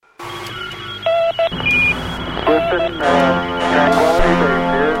Houston, Tranquility Base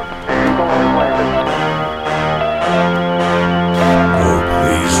here. The Eagle has landed. Oh,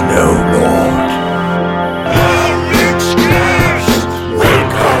 please, no, Lord.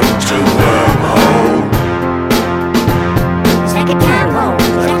 Welcome to Wormhole. Second time home,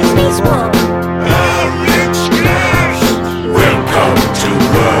 second space war. Welcome to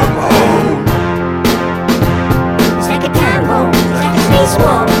Wormhole. Second time home, second space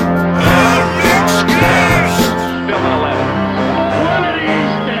war. Film 11. One of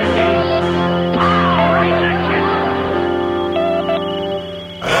these days,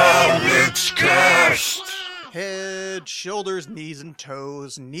 It's cursed. Head, shoulders, knees and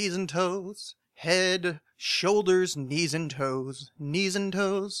toes, knees and toes. Head, shoulders, knees and toes, knees and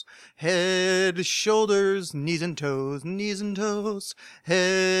toes. Head, shoulders, knees and toes, knees and toes.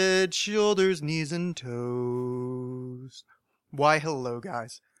 Head, shoulders, knees and toes. Why, hello,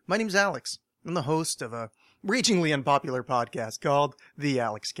 guys. My name's Alex. I'm the host of a ragingly unpopular podcast called The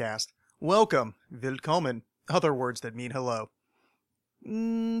Alex Cast. Welcome, willkommen, other words that mean hello.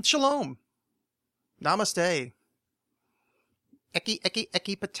 Shalom. Namaste.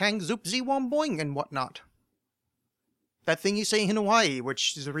 Eki patang zoop ziwam boing and whatnot. That thing you say in Hawaii,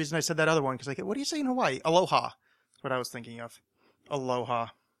 which is the reason I said that other one, because what do you say in Hawaii? Aloha. That's what I was thinking of. Aloha.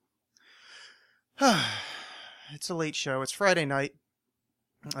 It's a late show. It's Friday night.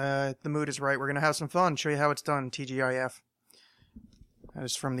 The mood is right. We're going to have some fun. Show you how it's done. TGIF. That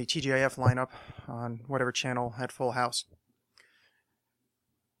is from the TGIF lineup on whatever channel had Full House.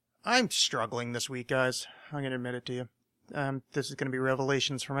 I'm struggling this week, guys. I'm going to admit it to you. This is going to be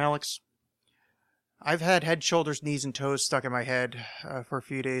revelations from Alex. I've had head, shoulders, knees, and toes stuck in my head for a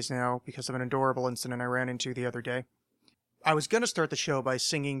few days now because of an adorable incident I ran into the other day. I was going to start the show by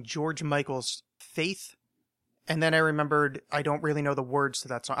singing George Michael's Faith, and then I remembered I don't really know the words to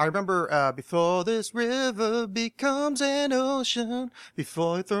that song. I remember, before this river becomes an ocean,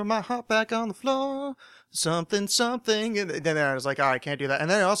 before I throw my heart back on the floor, something, and then I was like, I can't do that.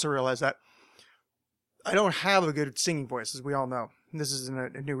 And then I also realized that I don't have a good singing voice, as we all know. This is a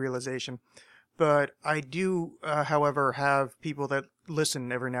new realization. But I do, however, have people that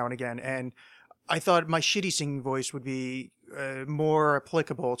listen every now and again, and I thought my shitty singing voice would be more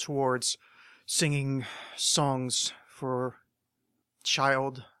applicable towards singing songs for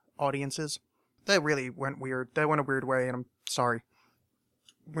child audiences. That really went weird. That went a weird way, and I'm sorry.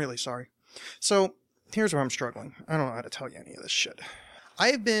 Really sorry. So, here's where I'm struggling. I don't know how to tell you any of this shit.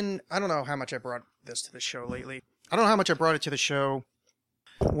 I don't know how much I brought this to the show lately. I don't know how much I brought it to the show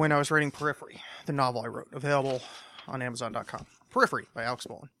when I was writing Periphery, the novel I wrote, available on Amazon.com. Periphery by Alex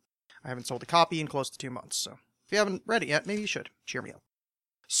Bolin. I haven't sold a copy in close to 2 months, so if you haven't read it yet, maybe you should. Cheer me up.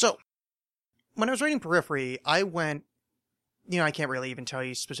 So, when I was writing Periphery, I went, I can't really even tell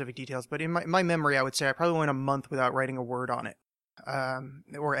you specific details, but in my memory, I would say I probably went a month without writing a word on it,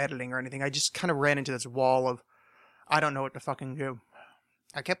 or editing or anything. I just kind of ran into this wall of, I don't know what to fucking do.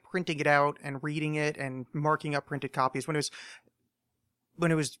 I kept printing it out and reading it and marking up printed copies when it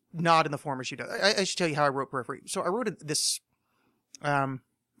was not in the form she does. I should tell you how I wrote Periphery. So I wrote this, I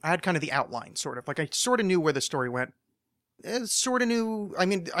had kind of the outline, sort of. Like, I sort of knew where the story went. I knew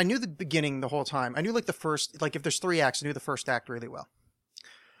the beginning the whole time. I knew, the first, if there's 3 acts, I knew the first act really well.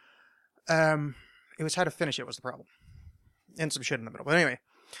 It was how to finish it was the problem. And some shit in the middle. But anyway,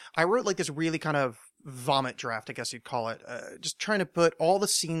 I wrote, this really kind of vomit draft, I guess you'd call it. Just trying to put all the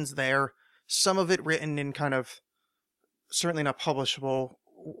scenes there, some of it written in kind of, certainly not publishable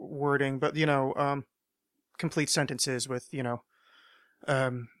wording, but, complete sentences with,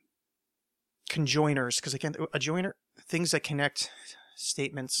 conjoiners, because things that connect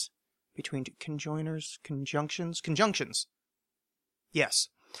statements between conjoiners, conjunctions. Yes.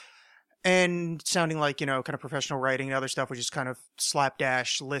 And sounding like, kind of professional writing and other stuff, which is kind of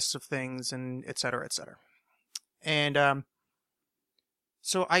slapdash lists of things and et cetera, et cetera. And,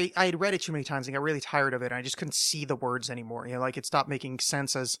 so I had read it too many times and got really tired of it, and I just couldn't see the words anymore. It stopped making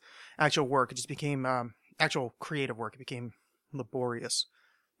sense as actual work. It just became, actual creative work. It became laborious.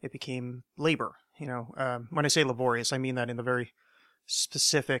 It became labor, When I say laborious, I mean that in the very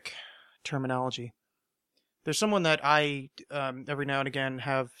specific terminology. There's someone that I, every now and again,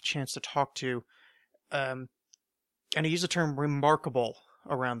 have a chance to talk to, and I use the term remarkable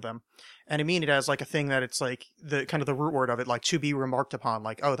around them. And I mean it as a thing that it's the kind of the root word of it, to be remarked upon.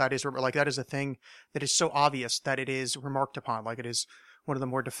 That is a thing that is so obvious that it is remarked upon. It is one of the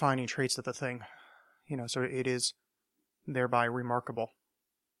more defining traits of the thing. So it is thereby remarkable.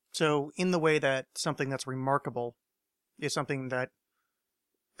 So in the way that something that's remarkable is something that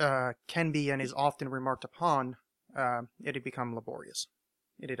can be and is often remarked upon, it had become laborious.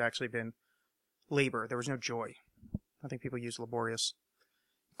 It had actually been labor. There was no joy. I think people use laborious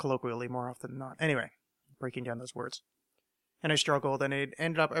colloquially more often than not. Anyway, breaking down those words. And I struggled, and it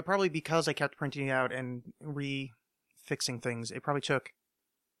ended up, probably because I kept printing it out and fixing things, it probably took,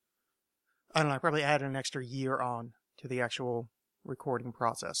 I don't know, I probably added an extra year on to the actual recording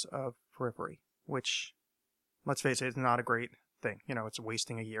process of Periphery, which, let's face it, is not a great thing. You know, it's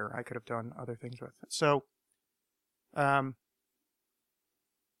wasting a year. I could have done other things with it. So, the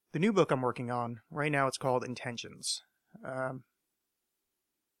new book I'm working on, right now it's called Intentions. I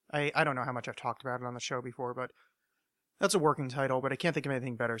don't know how much I've talked about it on the show before, but that's a working title, but I can't think of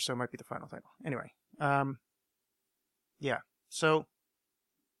anything better, so it might be the final title. Anyway, yeah, so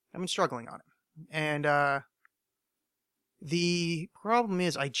I've been struggling on it. And the problem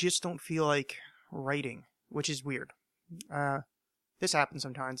is I just don't feel like writing, which is weird. This happens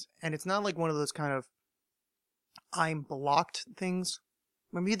sometimes, and it's not like one of those kind of I'm blocked things.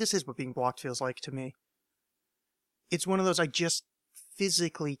 Maybe this is what being blocked feels like to me. It's one of those I just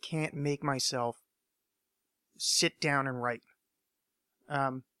physically can't make myself sit down and write.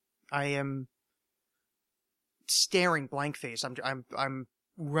 I am staring blank-faced. I'm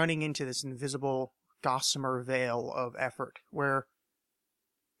running into this invisible gossamer veil of effort where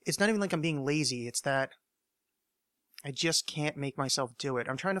it's not even like I'm being lazy. It's that I just can't make myself do it.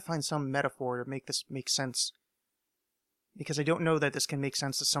 I'm trying to find some metaphor to make this make sense, because I don't know that this can make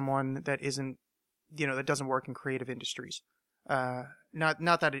sense to someone that isn't, that doesn't work in creative industries. I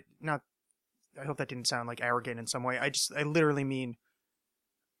hope that didn't sound like arrogant in some way. I literally mean,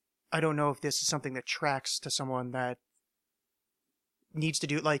 I don't know if this is something that tracks to someone that needs to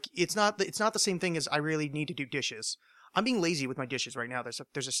do, like, it's not the same thing as I really need to do dishes. I'm being lazy with my dishes right now.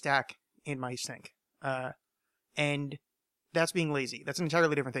 There's a stack in my sink. And that's being lazy. That's an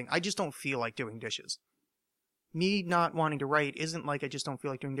entirely different thing. I just don't feel like doing dishes. Me not wanting to write isn't like I just don't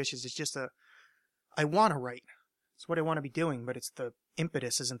feel like doing dishes. It's just I want to write. It's what I want to be doing, but it's the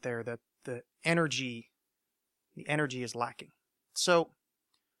impetus isn't there. The energy is lacking. So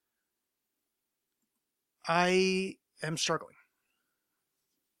I am struggling.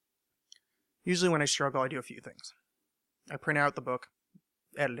 Usually when I struggle, I do a few things. I print out the book,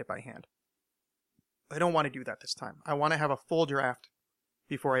 edit it by hand. I don't want to do that this time. I want to have a full draft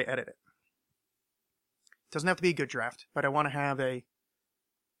before I edit it. It doesn't have to be a good draft, but I want to have a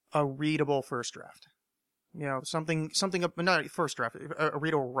readable first draft. Something not first draft, a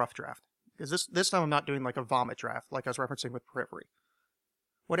readable rough draft. Because this time I'm not doing like a vomit draft, like I was referencing with Periphery.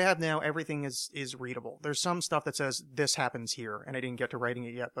 What I have now, everything is readable. There's some stuff that says this happens here, and I didn't get to writing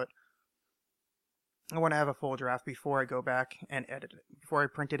it yet, but I want to have a full draft before I go back and edit it. Before I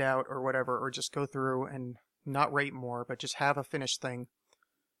print it out or whatever, or just go through and not write more, but just have a finished thing.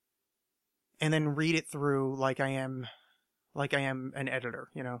 And then read it through like I am an editor,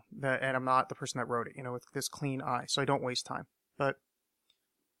 and I'm not the person that wrote it, with this clean eye, so I don't waste time. But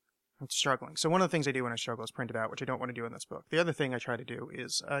I'm struggling. So one of the things I do when I struggle is print it out, which I don't want to do in this book. The other thing I try to do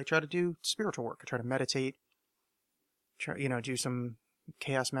is I try to do spiritual work. I try to meditate, do some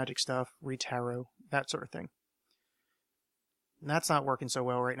chaos magic stuff, read tarot, that sort of thing. And that's not working so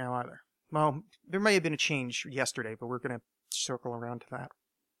well right now either. Well, there may have been a change yesterday, but we're going to circle around to that.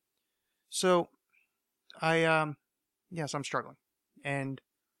 So, yes, I'm struggling. And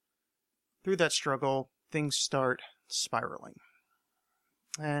through that struggle, things start spiraling.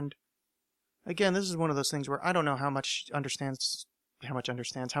 And again, this is one of those things where I don't know how much is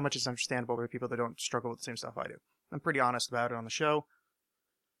understandable by people that don't struggle with the same stuff I do. I'm pretty honest about it on the show.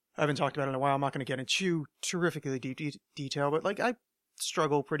 I haven't talked about it in a while. I'm not going to get into terrifically deep detail, but I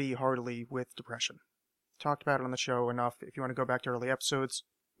struggle pretty heartily with depression. Talked about it on the show enough. If you want to go back to early episodes,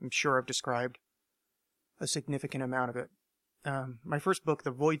 I'm sure I've described a significant amount of it. My first book,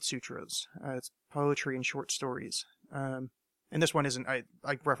 The Void Sutras, it's poetry and short stories. And this one isn't, I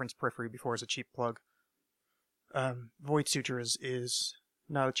referenced Periphery before as a cheap plug. Void Sutras is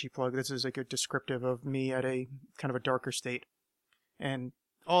not a cheap plug. This is a good descriptive of me at a kind of a darker state. And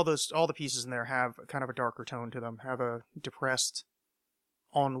all the pieces in there have kind of a darker tone to them, have a depressed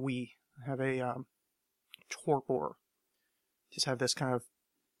ennui, have a torpor. Just have this kind of,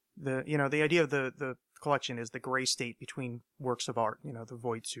 the idea of the collection is the gray state between works of art, the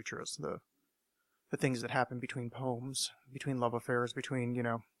Void Sutras, the things that happen between poems, between love affairs, between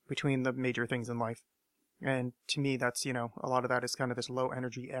the major things in life. And to me, that's, a lot of that is kind of this low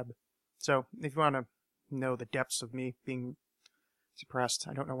energy ebb. So if you want to know the depths of me being depressed,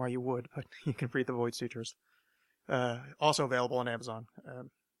 I don't know why you would, but you can read the Void Sutras. Also available on Amazon.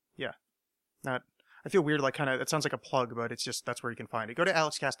 I feel weird, it sounds like a plug, but it's just, that's where you can find it. Go to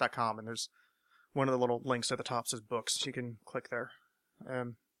alexcast.com, and there's one of the little links at the top says books. You can click there.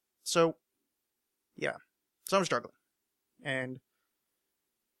 So, yeah. So I'm struggling. And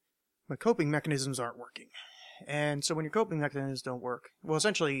my coping mechanisms aren't working. And so when your coping mechanisms don't work, well,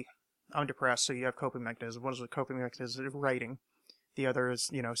 essentially, I'm depressed, so you have coping mechanisms. One is the coping mechanism of writing. The other is,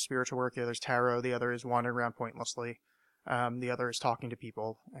 spiritual work. The other is tarot. The other is wandering around pointlessly. The other is talking to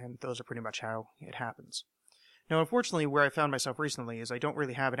people. And those are pretty much how it happens. Now, unfortunately, where I found myself recently is I don't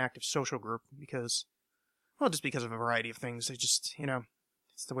really have an active social group because, well, just because of a variety of things. I just,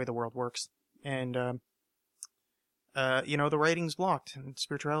 it's the way the world works. And, the writing's blocked, and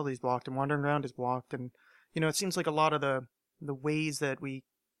spirituality's blocked, and wandering around is blocked, and, it seems like a lot of the ways that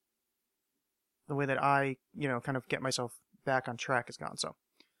the way that I, kind of get myself back on track is gone, so.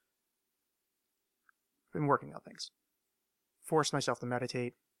 I've been working on things. Forced myself to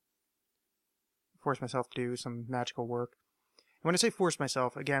meditate. Forced myself to do some magical work. And when I say force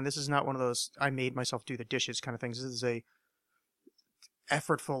myself, again, this is not one of those I made myself do the dishes kind of things. This is a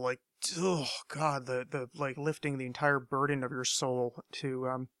effortful, like, oh god, the like lifting the entire burden of your soul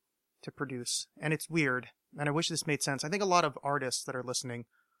to produce. And it's weird. And I wish this made sense. I think a lot of artists that are listening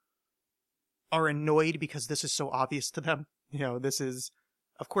are annoyed because this is so obvious to them. This is,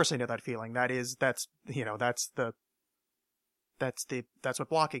 of course I know that feeling. That's what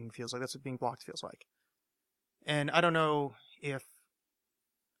blocking feels like. That's what being blocked feels like. And I don't know if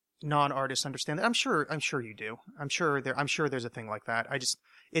non-artists understand that. I'm sure you do. I'm sure there's a thing like that.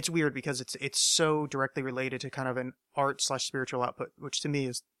 It's weird because it's so directly related to kind of an art/spiritual output, which to me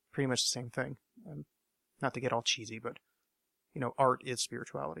is pretty much the same thing. Not to get all cheesy, but art is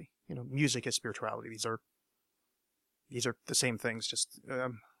spirituality. Music is spirituality. These are the same things, just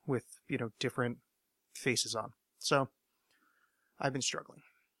with different faces on. So I've been struggling.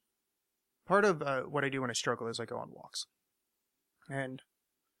 Part of what I do when I struggle is I go on walks, and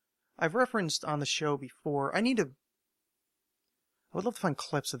I've referenced on the show before. I would love to find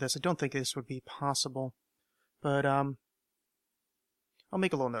clips of this. I don't think this would be possible, but I'll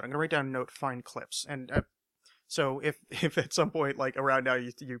make a little note. I'm gonna write down a note, find clips, and so if at some point, like around now,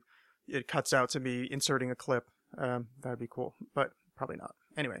 it cuts out to me inserting a clip, that'd be cool, but probably not.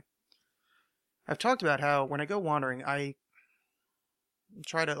 Anyway, I've talked about how when I go wandering, I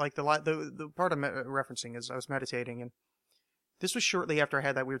try to, like, the part I'm referencing is I was meditating, and this was shortly after I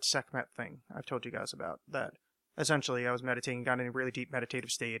had that weird Sekhmet thing I've told you guys about, that essentially I was meditating, got in a really deep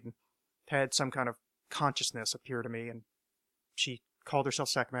meditative state, and had some kind of consciousness appear to me, and she called herself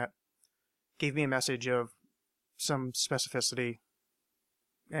Sekhmet, gave me a message of some specificity,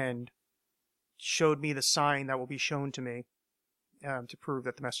 and showed me the sign that will be shown to me, to prove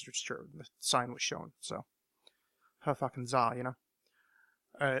that the message was true. The sign was shown, so. Ha fucking za,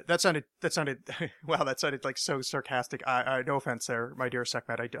 that sounded, wow, that sounded like so sarcastic. No offense there, my dear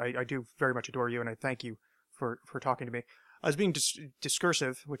Sekhmet. I do very much adore you, and I thank you for talking to me. I was being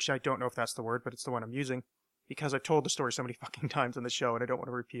discursive, which I don't know if that's the word, but it's the one I'm using, because I've told the story so many fucking times on the show, and I don't want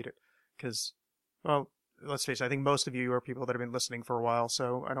to repeat it. Because, well, let's face it, I think most of you are people that have been listening for a while,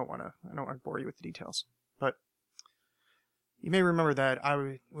 so I don't want to bore you with the details. But you may remember that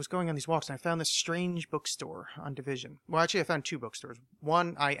I was going on these walks, and I found this strange bookstore on Division. Well, actually, I found two bookstores.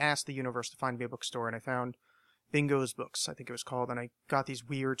 One, I asked the universe to find me a bookstore, and I found Bingo's Books, I think it was called, and I got these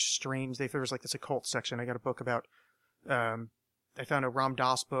weird, strange, there was like this occult section. I got a book about, I found a Ram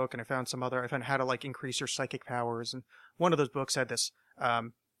Dass book, and I found how to, like, increase your psychic powers, and one of those books had this,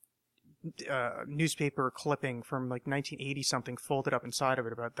 newspaper clipping from, like, 1980-something folded up inside of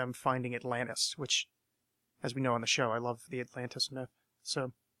it about them finding Atlantis, which, as we know on the show, I love the Atlantis myth.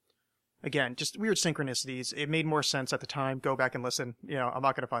 So, again, just weird synchronicities. It made more sense at the time. Go back and listen. I'm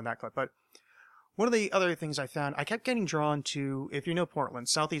not going to find that clip. But one of the other things I found, I kept getting drawn to, if you know Portland,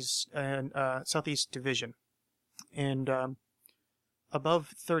 Southeast Division, and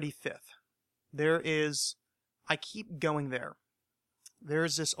above 35th, I keep going there.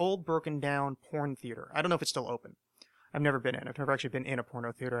 There's this old broken down porn theater. I don't know if it's still open. I've never been in. I've never actually been in a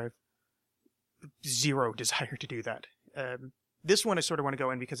porno theater. I've zero desire to do that. This one I sort of want to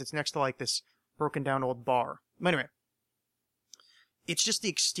go in because it's next to, like, this broken down old bar. But anyway, it's just the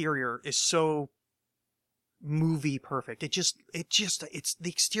exterior is so movie perfect. It's the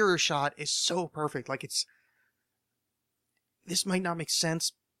exterior shot is so perfect. Like, this might not make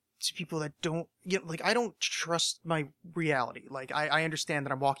sense to people that don't, like, I don't trust my reality. Like, I understand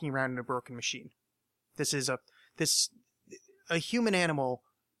that I'm walking around in a broken machine. A human animal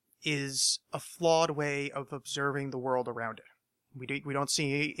is a flawed way of observing the world around it. We don't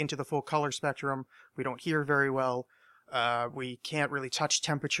see into the full color spectrum. We don't hear very well. We can't really touch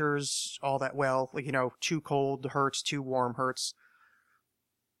temperatures all that well. Like, too cold hurts, too warm hurts.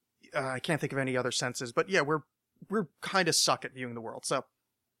 I can't think of any other senses, but yeah, we're kind of suck at viewing the world. So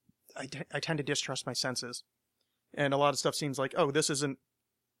I tend to distrust my senses. And a lot of stuff seems like, oh, this is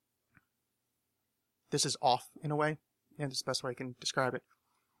off in a way. And it's the best way I can describe it.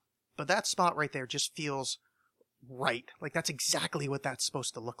 But that spot right there just feels right. Like, that's exactly what that's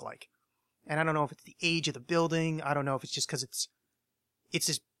supposed to look like. And I don't know if it's the age of the building. I don't know if it's just because it's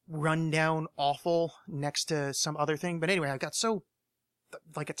this rundown awful next to some other thing. But anyway, I got so,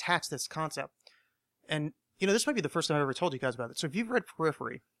 like, attached to this concept. And, you know, this might be the first time I've ever told you guys about it. So if you've read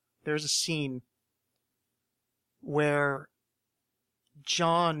Periphery, there's a scene where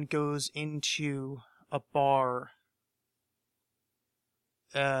John goes into a bar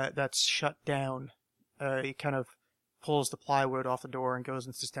that's shut down. He kind of pulls the plywood off the door and goes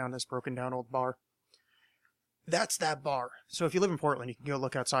and sits down in this broken down old bar. That's that bar. So if you live in Portland, you can go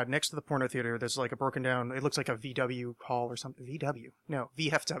look outside. Next to the porno theater, there's like a broken down, it looks like a VW hall or something. VW? No,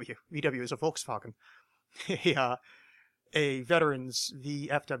 VFW. VW is a Volkswagen. A veterans,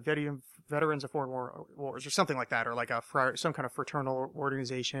 VFW, Veterans of Foreign Wars, or something like that, or like some kind of fraternal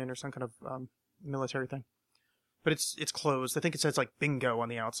organization or some kind of military thing. But it's closed. I think it says like bingo on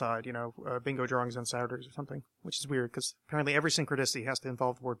the outside, you know, bingo drawings on Saturdays or something, which is weird because apparently every synchronicity has to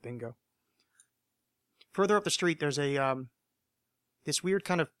involve the word bingo. Further up the street, there's a this weird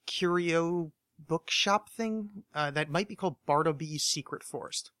kind of curio bookshop thing that might be called Bartleby's Secret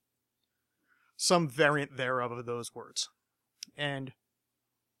Forest. Some variant thereof of those words. And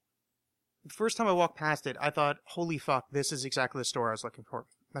the first time I walked past it, I thought, holy fuck, this is exactly the store I was looking for.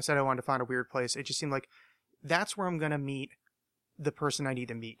 I said I wanted to find a weird place. It just seemed like that's where I'm going to meet the person I need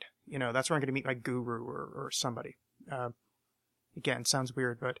to meet. You know, that's where I'm going to meet my guru or somebody. Again, sounds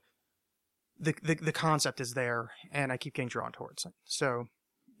weird, but the concept is there, and I keep getting drawn towards it. So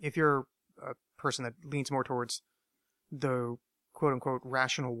if you're a person that leans more towards the quote-unquote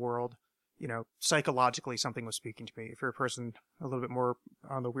rational world, you know, psychologically something was speaking to me. If you're a person a little bit more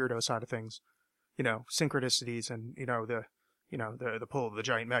on the weirdo side of things, you know, synchronicities and, the pull of the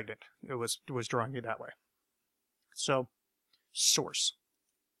giant magnet, it was drawing me that way. So, source.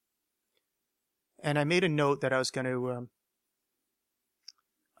 And I made a note that I was going to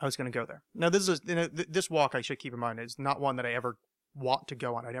go there. Now, this walk, I should keep in mind, is not one that I ever want to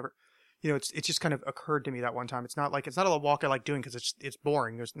go on. I never, it's just kind of occurred to me that one time. It's not a walk I like doing because it's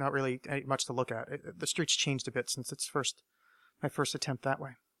boring. There's not really much to look at. The street's changed a bit since it's my first attempt that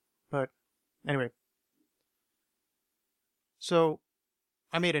way. But anyway, so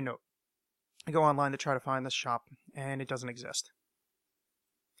I made a note. I go online to try to find this shop, and it doesn't exist.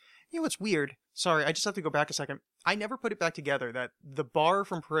 You know what's weird? Sorry, I just have to go back a second. I never put it back together that the bar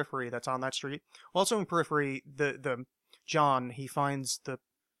from Periphery that's on that street, also in Periphery, the John, he finds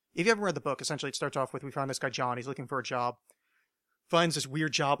if you haven't read the book, essentially it starts off with, we found this guy John, he's looking for a job, finds this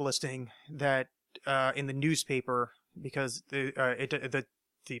weird job listing that, in the newspaper, because the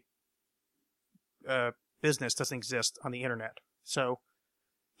business doesn't exist on the internet. So,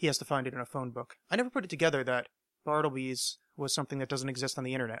 he has to find it in a phone book. I never put it together that Bartleby's was something that doesn't exist on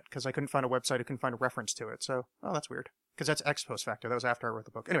the internet, because I couldn't find a website, I couldn't find a reference to it. So, that's weird. Because that's ex post facto. That was after I wrote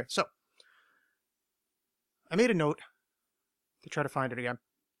the book. Anyway, so, I made a note to try to find it again.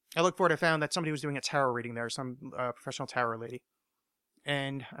 I looked for it, I found that somebody was doing a tarot reading there, some professional tarot lady.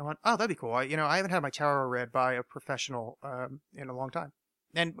 And I went, oh, that'd be cool. I haven't had my tarot read by a professional in a long time.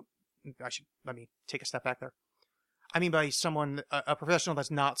 And let me take a step back there. I mean by someone, a professional that's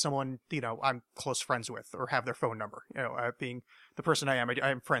not someone, I'm close friends with or have their phone number. Being the person I am, I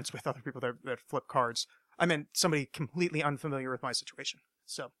am friends with other people that flip cards. I meant somebody completely unfamiliar with my situation.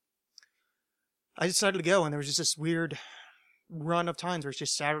 So, I decided to go, and there was just this weird run of times where it's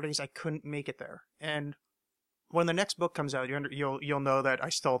just Saturdays I couldn't make it there. And when the next book comes out, you'll know that I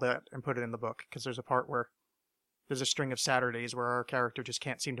stole that and put it in the book, because there's a part where there's a string of Saturdays where our character just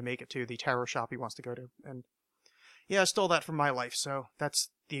can't seem to make it to the tarot shop he wants to go to. And yeah, I stole that from my life, so that's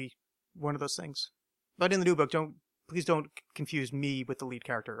one of those things. But in the new book, please don't confuse me with the lead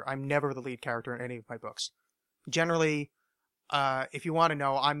character. I'm never the lead character in any of my books. Generally, if you want to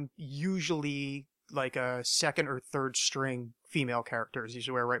know, I'm usually like a second or third string female character is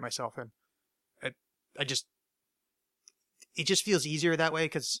usually where I write myself in. It just feels easier that way,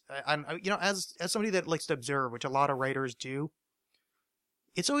 because as somebody that likes to observe, which a lot of writers do,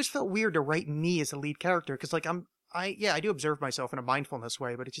 it's always felt weird to write me as the lead character, because I do observe myself in a mindfulness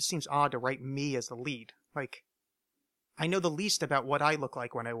way, but it just seems odd to write me as the lead. Like, I know the least about what I look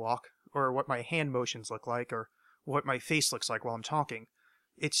like when I walk, or what my hand motions look like, or what my face looks like while I'm talking.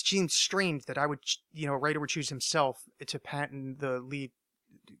 It seems strange that a writer would choose himself to pattern the lead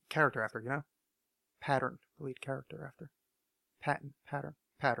character after, Pattern the lead character after.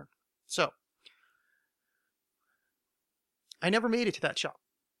 Pattern. So, I never made it to that shop.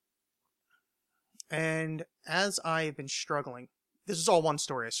 And as I've been struggling, this is all one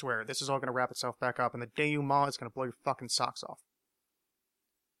story, I swear. This is all going to wrap itself back up, and the denouement is going to blow your fucking socks off.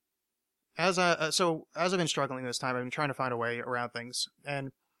 As I've been struggling this time, I've been trying to find a way around things,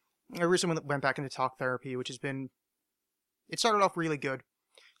 and I recently went back into talk therapy, which has been, it started off really good.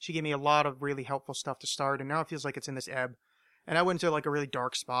 She gave me a lot of really helpful stuff to start, and now it feels like it's in this ebb. And I went into like a really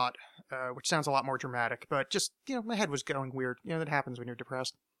dark spot, which sounds a lot more dramatic, but just, my head was going weird. That happens when you're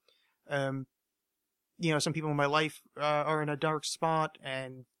depressed. Some people in my life are in a dark spot,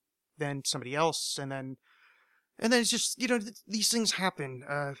 and then somebody else, and then it's just, these things happen.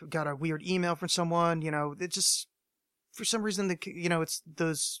 Got a weird email from someone, it just, for some reason, it's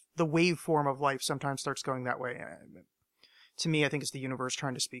the waveform of life sometimes starts going that way. To me, I think it's the universe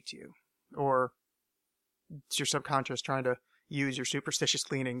trying to speak to you, or it's your subconscious trying to use your superstitious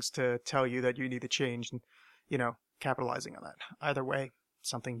leanings to tell you that you need to change, and, capitalizing on that. Either way,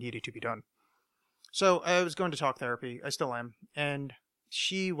 something needed to be done. So I was going to talk therapy. I still am. And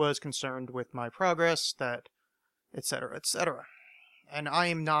she was concerned with my progress, that, etc., etc. And I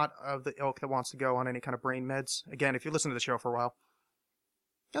am not of the ilk that wants to go on any kind of brain meds. Again, if you listen to the show for a while.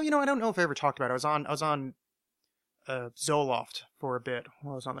 Oh, I don't know if I ever talked about it. I was on Zoloft for a bit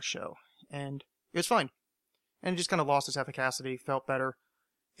while I was on the show. And it was fine. And just kind of lost its efficacy, felt better,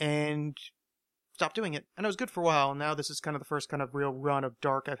 and stopped doing it. And it was good for a while. Now this is kind of the first kind of real run of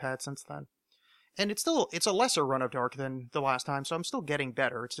dark I've had since then. And it's a lesser run of dark than the last time, so I'm still getting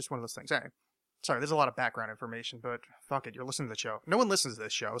better. It's just one of those things. Anyway, sorry, there's a lot of background information, but fuck it, you're listening to the show. No one listens to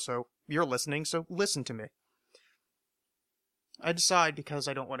this show, so you're listening, so listen to me. I decide, because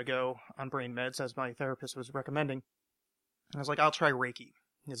I don't want to go on brain meds, as my therapist was recommending, I was like, I'll try Reiki.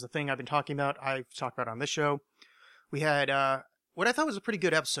 It's the thing I've been talking about. I've talked about it on this show. We had what I thought was a pretty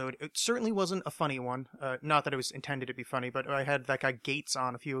good episode. It certainly wasn't a funny one. Not that it was intended to be funny, but I had that guy Gates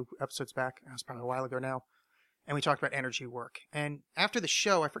on a few episodes back. That was probably a while ago now. And we talked about energy work. And after the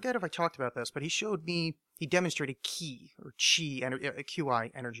show, I forget if I talked about this, but he demonstrated Ki, or Chi,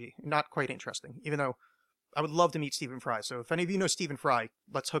 QI energy. Not quite interesting, even though I would love to meet Stephen Fry. So if any of you know Stephen Fry,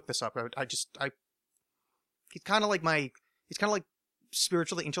 let's hook this up. He's kind of like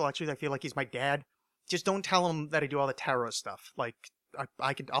spiritually, intellectually, I feel like he's my dad. Just don't tell him that I do all the tarot stuff. Like,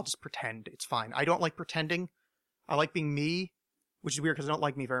 I'll just pretend. It's fine. I don't like pretending. I like being me, which is weird because I don't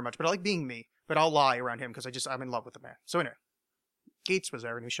like me very much, but I like being me. But I'll lie around him because I'm in love with the man. So anyway, Gates was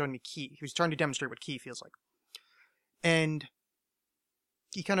there and he was showing me Ki. He was trying to demonstrate what Ki feels like. And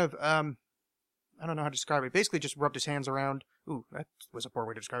he kind of, I don't know how to describe it. Basically just rubbed his hands around. Ooh, that was a poor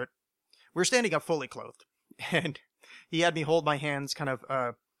way to describe it. We were standing up fully clothed. And he had me hold my hands, kind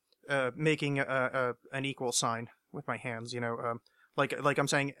of, making an equal sign with my hands, like I'm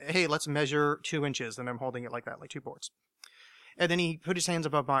saying, hey, let's measure 2 inches, and I'm holding it like that, like 2 boards. And then he put his hands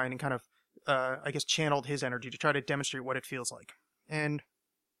above mine and kind of, channeled his energy to try to demonstrate what it feels like. And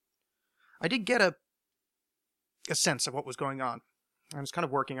I did get a sense of what was going on. I was kind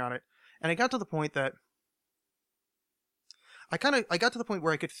of working on it, and I got to the point that I got to the point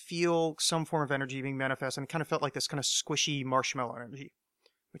where I could feel some form of energy being manifest, and it kind of felt like this kind of squishy marshmallow energy.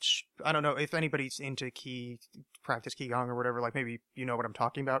 Which, I don't know, if anybody's into practice Qigong or whatever, like maybe you know what I'm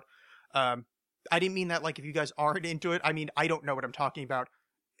talking about. I didn't mean that like if you guys aren't into it. I mean, I don't know what I'm talking about.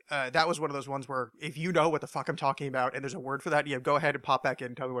 That was one of those ones where if you know what the fuck I'm talking about and there's a word for that, yeah, go ahead and pop back in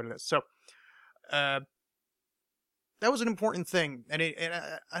and tell me what it is. So, that was an important thing. And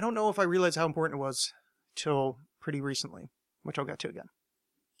I don't know if I realized how important it was till pretty recently, which I'll get to again.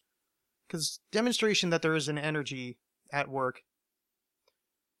 Because demonstration that there is an energy at work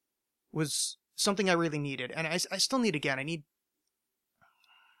was something I really needed, and I still need again. I need,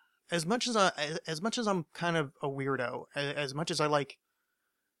 as much as I'm kind of a weirdo, as much as I like,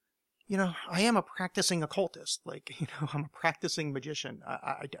 I am a practicing occultist. Like, I'm a practicing magician.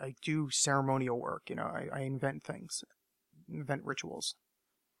 I do ceremonial work. I invent things, invent rituals.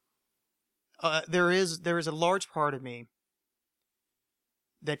 There is a large part of me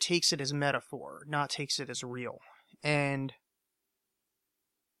that takes it as metaphor, not takes it as real, and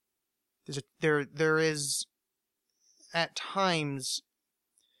there is, at times,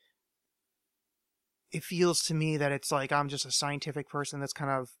 it feels to me that it's like I'm just a scientific person that's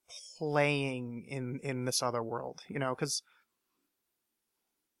kind of playing in this other world, because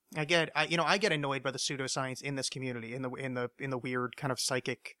I get annoyed by the pseudoscience in this community, in the weird kind of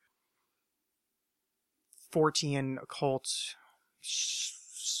psychic Fortean occult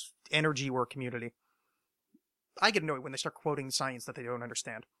energy work community. I get annoyed when they start quoting science that they don't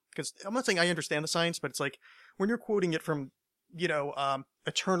understand. Because I'm not saying I understand the science, but it's like when you're quoting it from,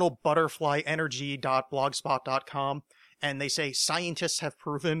 eternalbutterflyenergy.blogspot.com, and they say scientists have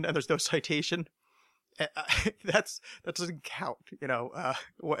proven, and there's no citation. that doesn't count, and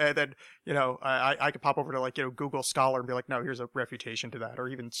then, I could pop over to, like, Google Scholar and be like, no, here's a refutation to that, or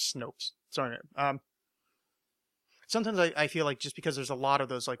even Snopes. So anyway, sometimes I feel like just because there's a lot of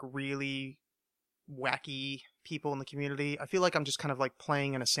those, like, really wacky people in the community, I feel like I'm just kind of like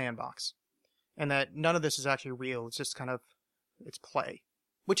playing in a sandbox, and that none of this is actually real. It's just kind of, it's play,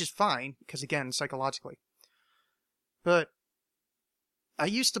 which is fine, because again, psychologically. But I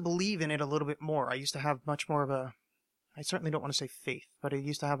used to believe in it a little bit more. I used to have much more of I certainly don't want to say faith, but I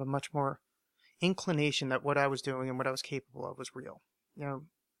used to have a much more inclination that what I was doing and what I was capable of was real.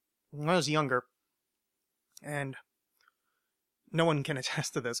 When I was younger, and no one can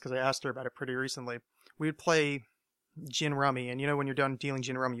attest to this because I asked her about it pretty recently, we would play gin rummy, and when you're done dealing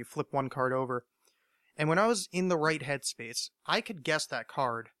gin rummy, you flip one card over. And when I was in the right headspace, I could guess that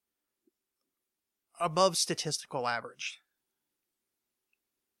card above statistical average.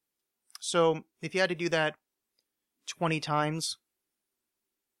 So if you had to do that 20 times,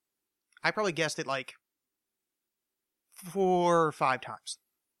 I probably guessed it like 4 or 5 times.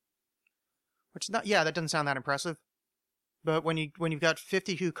 Which is not, yeah, that doesn't sound that impressive. But when you've got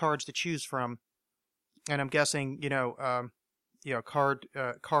 52 cards to choose from, and I'm guessing, card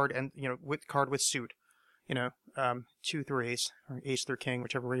and with card with suit, 2 through ace, or ace through king,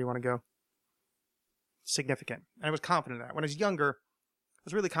 whichever way you want to go. Significant. And I was confident of that. When I was younger, I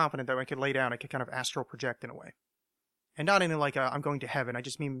was really confident that when I could lay down, I could kind of astral project in a way. And not in like I'm going to heaven. I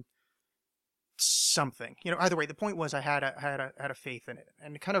just mean something. Either way, the point was I had a faith in it.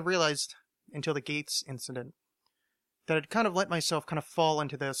 And I kind of realized until the Gates incident that I'd kind of let myself kind of fall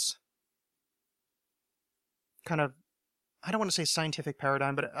into this kind of, I don't want to say scientific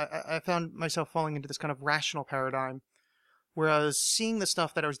paradigm, but I found myself falling into this kind of rational paradigm where I was seeing the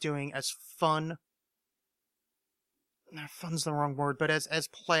stuff that I was doing as fun. Fun's the wrong word, but as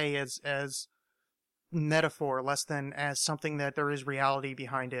play, as metaphor, less than as something that there is reality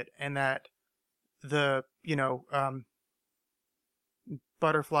behind it, and that the,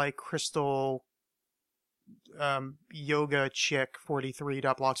 butterfly crystal yoga chick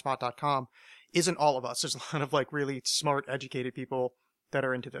 43.blogspot.com isn't all of us. There's a lot of like really smart, educated people that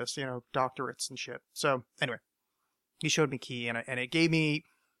are into this, doctorates and shit. So anyway, he showed me Key, and it gave me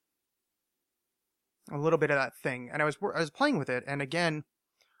a little bit of that thing, and I was playing with it, and again,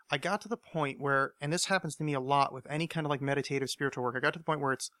 I got to the point where, and this happens to me a lot with any kind of like meditative spiritual work, I got to the point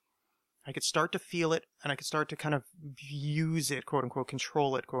where I could start to feel it, and I could start to kind of use it, quote unquote,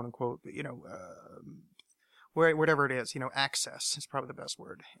 control it, quote unquote, whatever it is, access is probably the best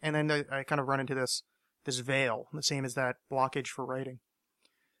word. And then I kind of run into this veil, the same as that blockage for writing.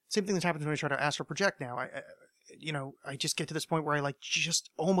 Same thing that happens when I try to astral project now. I just get to this point where I like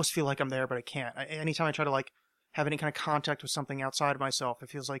just almost feel like I'm there, but I can't. Anytime I try to like have any kind of contact with something outside of myself, it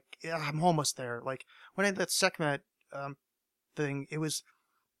feels like I'm almost there. Like when I had that Sekhmet thing, it was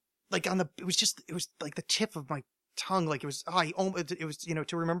like it was like the tip of my tongue. Like it was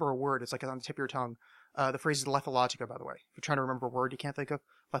to remember a word, it's like on the tip of your tongue. The phrase is lethologica, by the way. If you're trying to remember a word you can't think of,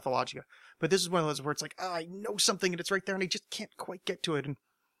 lethologica. But this is one of those words like, I know something and it's right there and I just can't quite get to it. And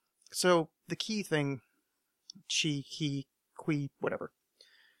so the key thing, whatever.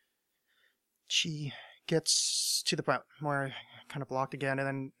 She gets to the point where I kind of blocked again, and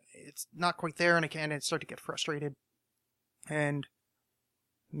then it's not quite there, and I start to get frustrated. And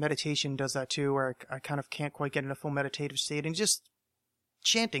meditation does that too, where I kind of can't quite get in a full meditative state, and just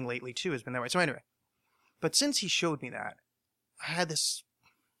chanting lately too has been that way. So anyway, but since he showed me that, I had this,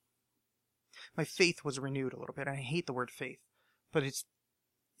 my faith was renewed a little bit. And I hate the word faith, but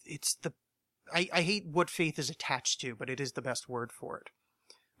I hate what faith is attached to, but it is the best word for it,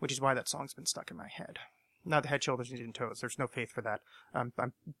 which is why that song's been stuck in my head. Not the head, shoulders, knees, and toes. There's no faith for that. I'm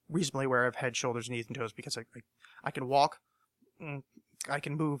reasonably aware of head, shoulders, knees, and toes because I can walk, I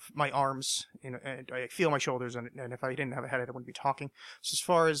can move my arms, and I feel my shoulders, and if I didn't have a head, I wouldn't be talking. So as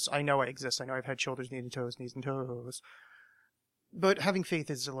far as I know I exist, I know I have head, shoulders, knees, and toes. But having faith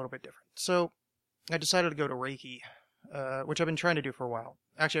is a little bit different. So I decided to go to Reiki, which I've been trying to do for a while.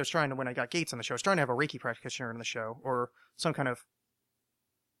 Actually, I was trying to, when I got Gates on the show, I was trying to have a Reiki practitioner on the show, or some kind of...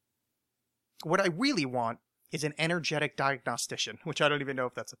 What I really want is an energetic diagnostician, which I don't even know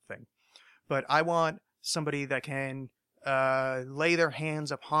if that's a thing. But I want somebody that can lay their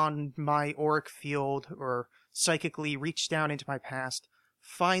hands upon my auric field or psychically reach down into my past,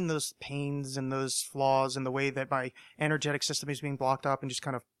 find those pains and those flaws in the way that my energetic system is being blocked up, and just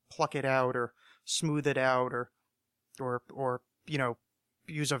kind of pluck it out or smooth it out, or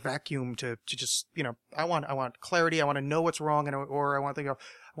use a vacuum to just, I want clarity. I want to know what's wrong, or I want them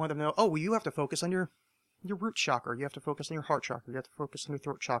to know, oh, well, you have to focus on your your root chakra. You have to focus on your heart chakra. You have to focus on your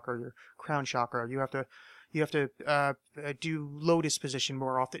throat chakra, your crown chakra. You have to do lotus position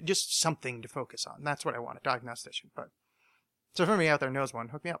more often. Just something to focus on. That's what I want, a diagnostician. But so if anybody out there knows one,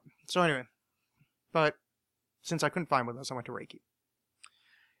 hook me up. So anyway, but since I couldn't find one of those, I went to Reiki.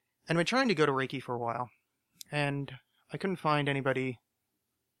 And I've been trying to go to Reiki for a while, and I couldn't find anybody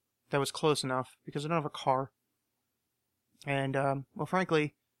that was close enough because I don't have a car. And well,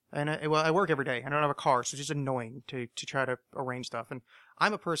 frankly. And I work every day. I don't have a car, so it's just annoying to try to arrange stuff. And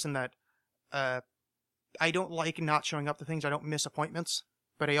I'm a person that I don't like not showing up to things. I don't miss appointments,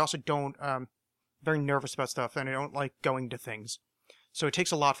 but I also don't very nervous about stuff, and I don't like going to things. So it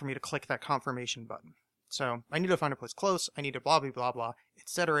takes a lot for me to click that confirmation button. So I need to find a place close. I need to blah blah blah blah,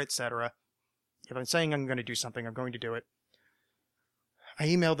 etc. etc. If I'm saying I'm going to do something, I'm going to do it. I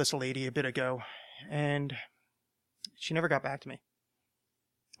emailed this lady a bit ago, and she never got back to me.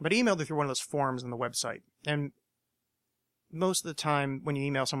 But I emailed her through one of those forms on the website. And most of the time, when you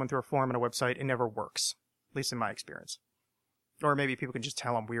email someone through a form on a website, it never works. At least in my experience. Or maybe people can just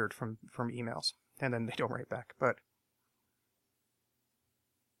tell I'm weird from emails. And then they don't write back. But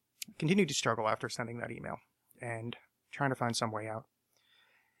I continued to struggle after sending that email. And trying to find some way out.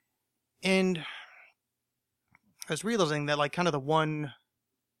 And I was realizing that, like, kind of the one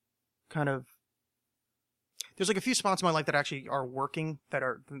kind of... There's like a few spots in my life that actually are working, that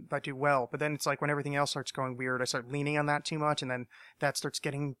do well, but then it's like when everything else starts going weird, I start leaning on that too much, and then that starts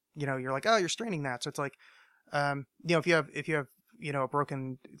getting, you're like, oh, you're straining that. So it's like, if you have, a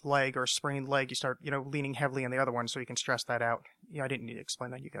broken leg or a sprained leg, you start, leaning heavily on the other one so you can stress that out. I didn't need to explain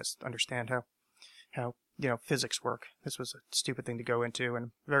that. You guys understand how physics work. This was a stupid thing to go into, and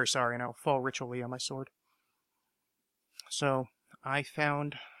I'm very sorry, and I'll fall ritually on my sword. So I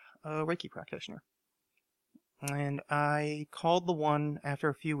found a Reiki practitioner. And I called the one after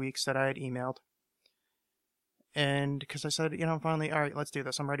a few weeks that I had emailed. And because I said, finally, all right, let's do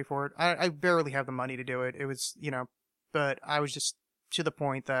this. I'm ready for it. I barely have the money to do it. It was, but I was just to the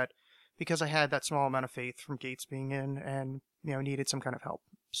point that because I had that small amount of faith from Gates being in and, needed some kind of help.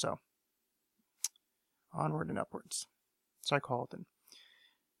 So onward and upwards. So I called, and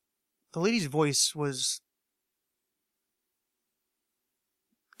the lady's voice was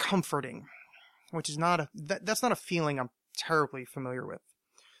comforting. Which is that's not a feeling I'm terribly familiar with.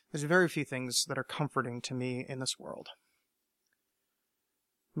 There's very few things that are comforting to me in this world.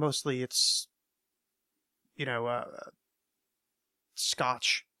 Mostly it's,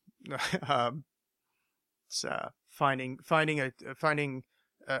 scotch. It's finding a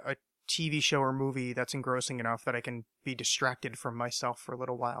TV show or movie that's engrossing enough that I can be distracted from myself for a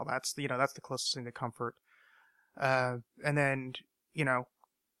little while. That's the closest thing to comfort. And then,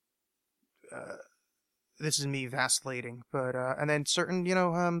 this is me vacillating, but, and then certain,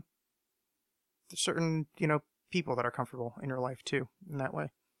 people that are comfortable in your life too, in that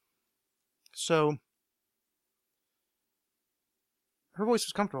way. So, her voice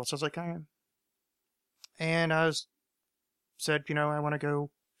was comfortable, so I was like, I am. And I said, I want to go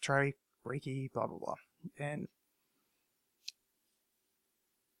try Reiki, blah, blah, blah. And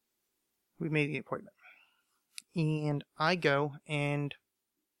we made the appointment. And I go, and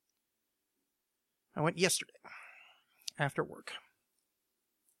I went yesterday, after work.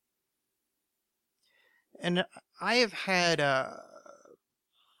 And I have had, how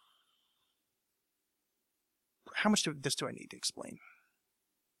much of this do I need to explain?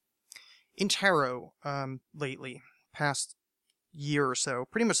 In tarot, lately, past year or so,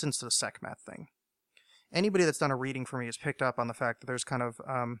 pretty much since the Sekhmet thing, anybody that's done a reading for me has picked up on the fact that there's kind of,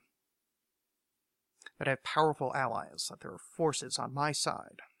 that I have powerful allies, that there are forces on my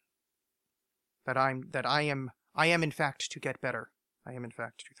side. That I am in fact to get better. I am in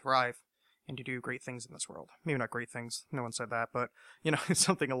fact to thrive and to do great things in this world. Maybe not great things. No one said that, but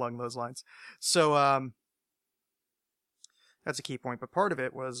something along those lines. So that's a key point. But part of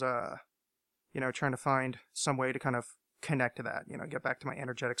it was trying to find some way to kind of connect to that. Get back to my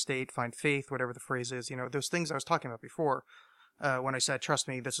energetic state, find faith, whatever the phrase is. Those things I was talking about before when I said, trust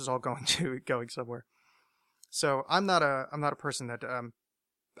me, this is all going somewhere. So I'm not a person that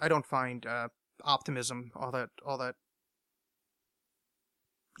I don't find optimism all that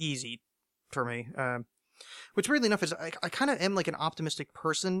easy for me. Which weirdly enough is I kind of am like an optimistic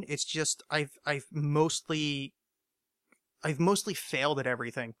person. It's just I've mostly failed at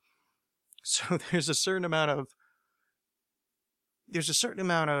everything. So there's a certain amount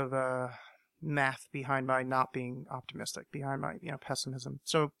of math behind my not being optimistic, behind my pessimism.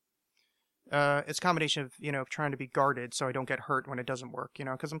 So it's a combination of, trying to be guarded so I don't get hurt when it doesn't work,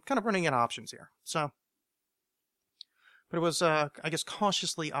 because I'm kind of running out of options here. So, But it was, I guess,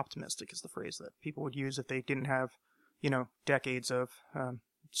 cautiously optimistic is the phrase that people would use if they didn't have, decades of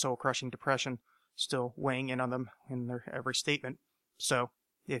soul-crushing depression still weighing in on them in their every statement. So,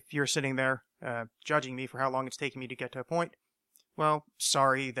 if you're sitting there judging me for how long it's taken me to get to a point, well,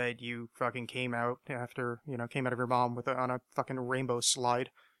 sorry that you fucking came out after, came out of your mom on a fucking rainbow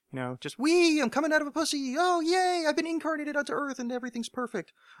slide. Just, I'm coming out of a pussy. Oh, yay, I've been incarnated onto Earth and everything's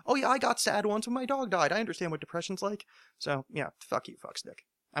perfect. Oh, yeah, I got sad once when my dog died. I understand what depression's like. So, yeah, fuck you, fuckstick.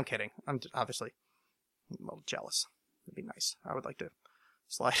 I'm kidding. I'm obviously a little jealous. It'd be nice. I would like to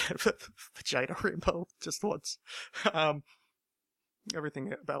slide out of a vagina rainbow just once.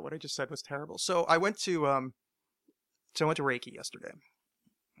 Everything about what I just said was terrible. So I went to Reiki yesterday.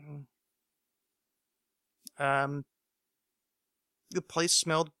 The place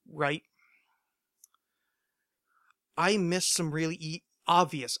smelled right. I missed some really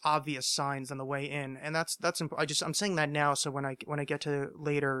obvious signs on the way in, and that's important. I'm saying that now, so when I get to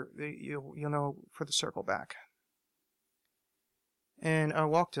later, you'll know for the circle back. And I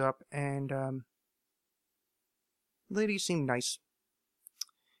walked up, and the lady seemed nice,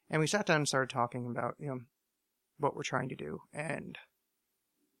 and we sat down and started talking about what we're trying to do, and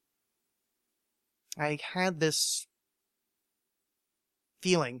I had this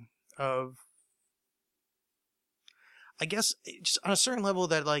feeling of, I guess, just on a certain level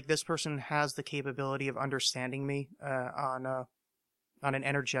that, like, this person has the capability of understanding me on an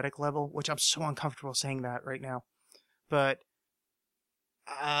energetic level, which I'm so uncomfortable saying that right now. But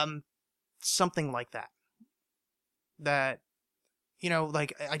something like that. That,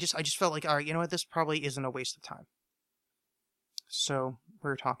 like, I just felt like, all right, you know what, this probably isn't a waste of time. So we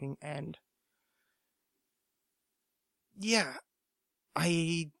were talking, and yeah,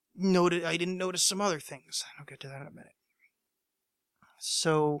 I didn't notice some other things. I'll get to that in a minute.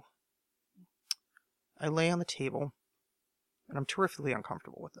 So I lay on the table, and I'm terrifically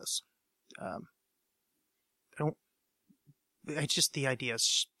uncomfortable with this. It's just, the idea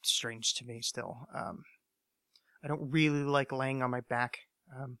is strange to me still. I don't really like laying on my back,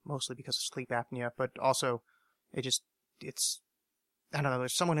 mostly because of sleep apnea, but also I don't know,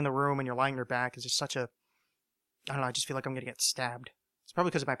 there's someone in the room and you're lying on your back. It's just such a, I don't know, I just feel like I'm going to get stabbed. It's probably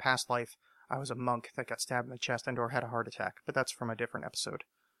because of my past life. I was a monk that got stabbed in the chest and or had a heart attack, but that's from a different episode.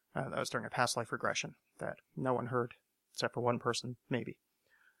 That was during a past life regression that no one heard, except for one person, maybe.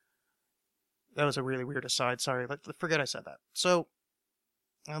 That was a really weird aside, sorry, forget I said that. So,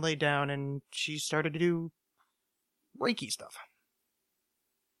 I laid down and she started to do Reiki stuff.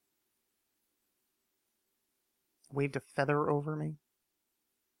 Waved a feather over me.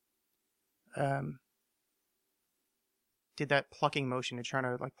 Did that plucking motion and trying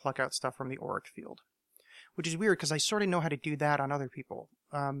to, like, pluck out stuff from the auric field. Which is weird, because I sort of know how to do that on other people.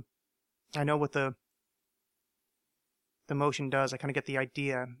 I know what the motion does. I kind of get the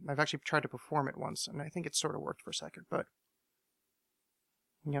idea. I've actually tried to perform it once, and I think it sort of worked for a second, but,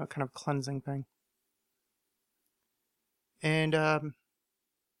 kind of cleansing thing. And,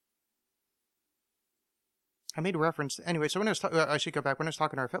 I made reference, anyway, so when I was I should go back, when I was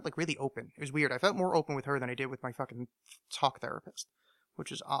talking to her, I felt, like, really open. It was weird. I felt more open with her than I did with my fucking talk therapist, which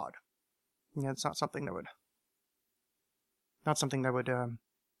is odd. It's not something that would,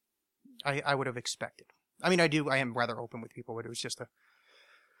 I would have expected. I mean, I am rather open with people, but it was just a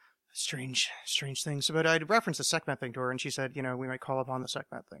strange thing. So, but I'd referenced the Sekhmet thing to her, and she said, we might call upon the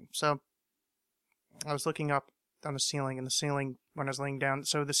Sekhmet thing. So, I was looking up on the ceiling, and the ceiling, when I was laying down,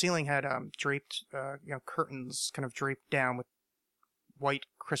 so the ceiling had draped, curtains kind of draped down with white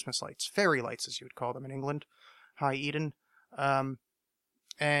Christmas lights, fairy lights as you would call them in England, High Eden, and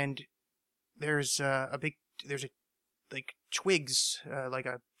there's like twigs, like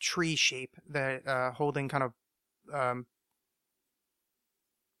a tree shape that holding kind of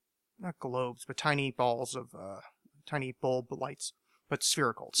not globes, but tiny balls of tiny bulb lights, but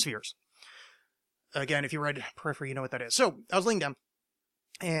spheres. Again, if you read Periphery, you know what that is. So I was laying down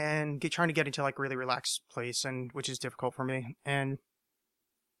and trying to get into, like, really relaxed place, and which is difficult for me. And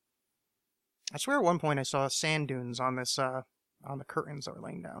I swear at one point I saw sand dunes on this on the curtains that were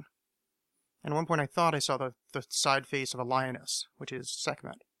laying down. And at one point I thought I saw the side face of a lioness, which is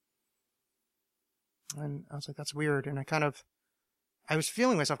Sekhmet. And I was like, that's weird. And I was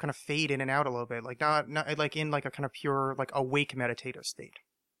feeling myself kind of fade in and out a little bit, like not like in like a kind of pure, like, awake meditative state.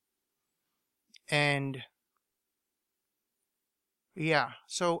 And yeah,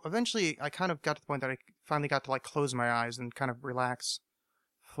 so eventually I kind of got to the point that I finally got to, like, close my eyes and kind of relax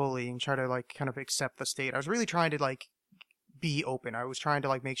fully and try to, like, kind of accept the state. I was really trying to, like, be open. I was trying to,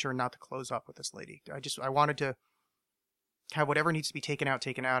 like, make sure not to close up with this lady. I wanted to have whatever needs to be taken out.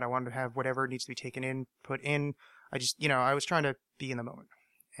 I wanted to have whatever needs to be taken in, put in. I just, I was trying to be in the moment.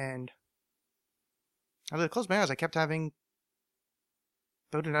 And as I closed my eyes, I kept having,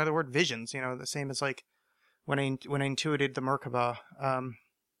 voted another word, visions, the same as like when I intuited the Merkaba,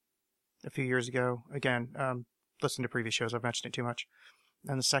 a few years ago. Again, listen to previous shows, I've mentioned it too much.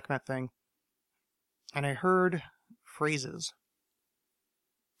 And the Sekhmet thing. And I heard phrases.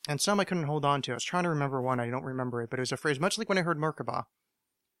 And some I couldn't hold on to. I was trying to remember one, I don't remember it, but it was a phrase, much like when I heard Merkaba.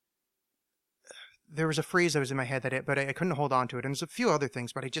 There was a phrase that was in my head but I couldn't hold on to it. And there's a few other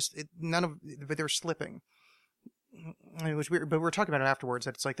things, but but they were slipping. It was weird, but we were talking about it afterwards,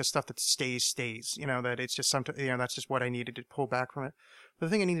 that it's like the stuff that stays, that it's just that's just what I needed to pull back from it. But the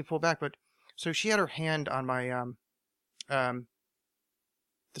thing I needed to pull back, so she had her hand on my,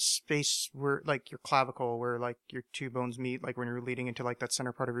 the space where, like, your clavicle, where, like, your two bones meet, like, when you're leading into, like, that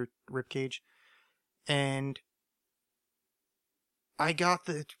center part of your rib cage. And I got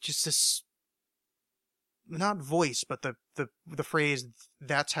just this, not voice, but the phrase,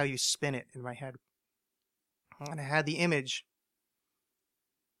 "That's how you spin it," in my head. And I had the image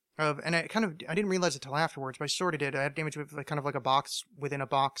of, and I didn't realize it till afterwards, but I sort of did. I had the image of kind of like a box within a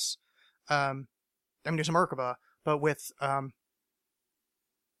box. There's a Merkaba, but with,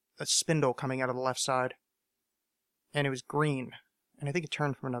 a spindle coming out of the left side. And it was green. And I think it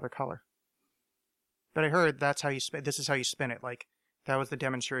turned from another color. But I heard this is how you spin it. Like, that was the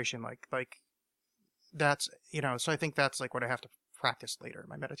demonstration. Like, that's, so I think that's like what I have to practice later in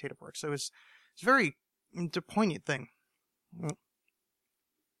my meditative work. So it's a poignant thing.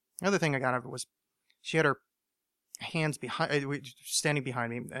 Another thing I got of it was she had her hands standing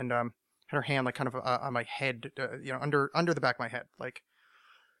behind me, and had her hand like kind of on my head, under the back of my head, like,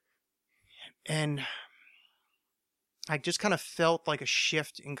 and I just kind of felt like a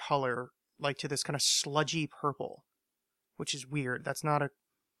shift in color, like to this kind of sludgy purple, which is weird.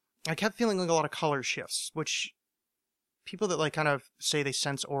 I kept feeling like a lot of color shifts, which people that like kind of say they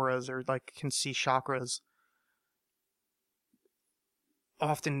sense auras or like can see chakras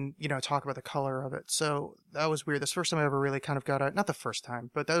often, talk about the color of it. So that was weird. This first time I ever really kind of got not the first time,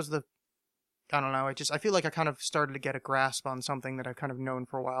 but that was I don't know. I feel like I kind of started to get a grasp on something that I've kind of known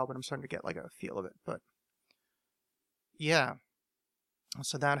for a while, but I'm starting to get like a feel of it. But yeah,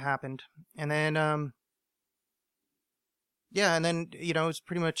 so that happened. And then, it's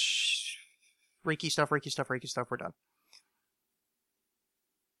pretty much Reiki stuff, we're done.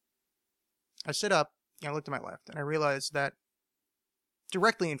 I sit up, I looked to my left, and I realized that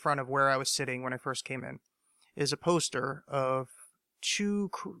directly in front of where I was sitting when I first came in is a poster of two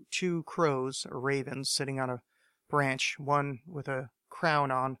crows, or ravens, sitting on a branch, one with a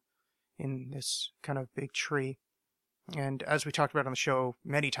crown on in this kind of big tree. And as we talked about on the show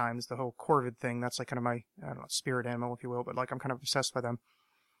many times, the whole corvid thing, that's like kind of my, I don't know, spirit animal, if you will, but like I'm kind of obsessed by them.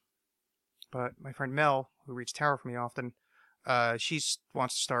 But my friend Mel, who reads tarot for me often, she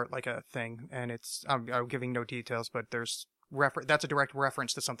wants to start like a thing, and I'm giving no details, but that's a direct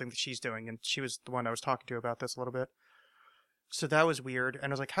reference to something that she's doing, and she was the one I was talking to about this a little bit. So that was weird, and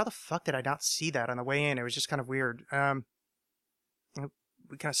I was like, how the fuck did I not see that on the way in? It was just kind of weird. We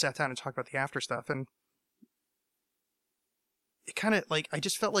kind of sat down and talked about the after stuff, and it kind of, like, I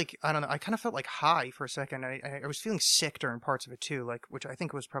just felt like, I don't know, I kind of felt like high for a second. I was feeling sick during parts of it too, like, which I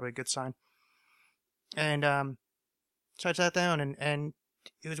think was probably a good sign. And, so I sat down, and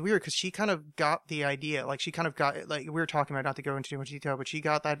it was weird because she kind of got the idea, like, she kind of got, like, we were talking about, not to go into too much detail, but she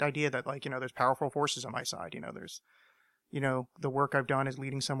got that idea that, like, there's powerful forces on my side, there's, the work I've done is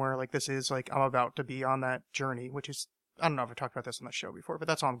leading somewhere, like, this is, like, I'm about to be on that journey, which is, I don't know if I've talked about this on the show before, but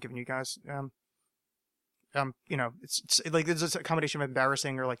that's all I'm giving you guys. It's like, there's a combination of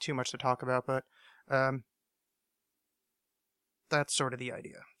embarrassing or, like, too much to talk about, but, that's sort of the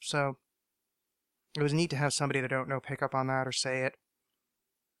idea. So, it was neat to have somebody that I don't know pick up on that or say it.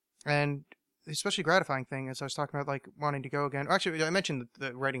 And the especially gratifying thing is I was talking about, like, wanting to go again. Actually, I mentioned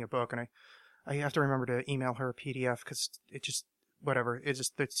the writing a book, and I have to remember to email her a PDF because it just, whatever.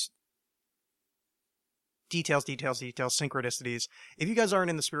 It's details, synchronicities. If you guys aren't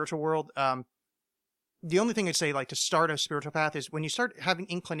in the spiritual world, the only thing I'd say, like, to start a spiritual path is when you start having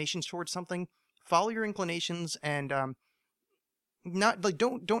inclinations towards something, follow your inclinations and, not, like,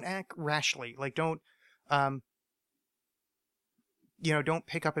 don't act rashly. Like, don't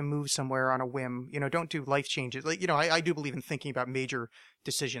pick up and move somewhere on a whim. Don't do life changes. Like, I do believe in thinking about major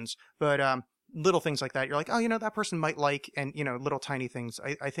decisions, but, little things like that, you're like, oh, that person might like, and, little tiny things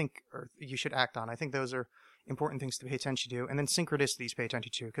I think you should act on. I think those are important things to pay attention to. And then synchronicities pay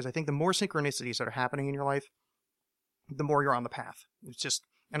attention to, because I think the more synchronicities that are happening in your life, the more you're on the path. It's just,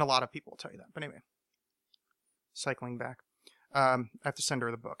 and a lot of people will tell you that. But anyway, cycling back. I have to send her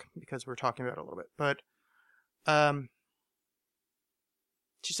the book because we're talking about it a little bit. But she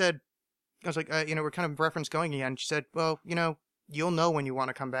said, I was like, we're kind of reference going again. She said, well, you'll know when you want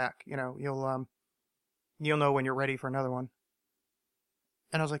to come back. You'll know when you're ready for another one.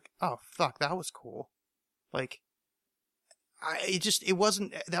 And I was like, oh, fuck, that was cool. Like,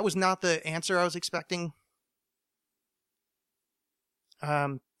 that was not the answer I was expecting.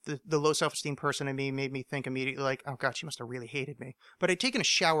 The low self-esteem person in me made me think immediately, like, oh god, she must have really hated me. But I'd taken a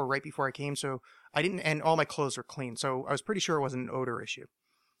shower right before I came, so I didn't, and all my clothes were clean, so I was pretty sure it wasn't an odor issue.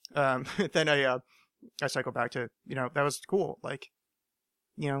 Then I cycled back to, that was cool. Like,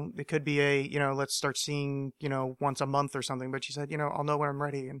 it could be let's start seeing, once a month or something. But she said, I'll know when I'm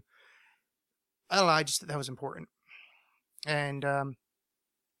ready. And I don't know, that was important. And,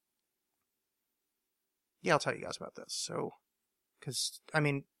 yeah, I'll tell you guys about this. So, because,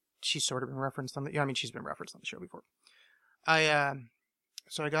 she's sort of been referenced on she's been referenced on the show before.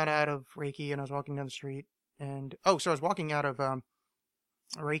 So I got out of Reiki and I was walking down the street and, so I was walking out of,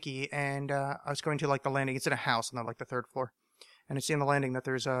 Reiki and, I was going to like the landing. It's in a house on the third floor. And I see on the landing that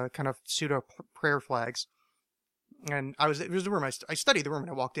there's a kind of pseudo prayer flags. And it was the room, I studied the room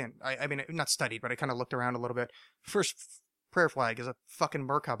and I walked in. Not studied, but I kind of looked around a little bit. First prayer flag is a fucking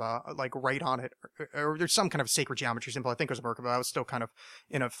Merkaba, like right on it. Or there's some kind of sacred geometry symbol. I think it was a Merkaba. I was still kind of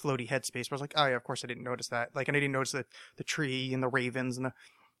in a floaty headspace. But I was like, oh yeah, of course I didn't notice that. Like, and I didn't notice the tree and the ravens and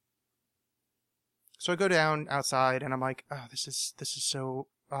So I go down outside and I'm like, oh, this is so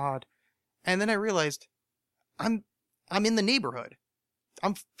odd. And then I realized I'm in the neighborhood.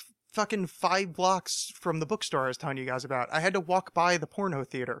 I'm fucking 5 blocks from the bookstore I was telling you guys about. I had to walk by the porno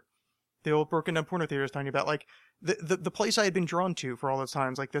theater. The old broken down porno theater I was telling you about. Like, the place I had been drawn to for all those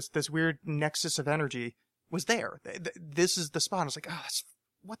times, like this weird nexus of energy was there. This is the spot. I was like, oh,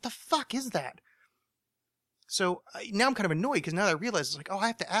 what the fuck is that? So now I'm kind of annoyed because now I realize it's like, oh, I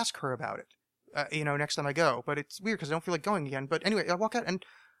have to ask her about it, next time I go. But it's weird because I don't feel like going again. But anyway, I walk out and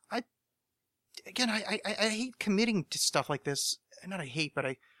I hate committing to stuff like this. Not I hate,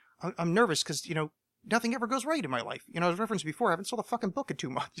 but I'm nervous because, nothing ever goes right in my life. As referenced before, I haven't sold a fucking book in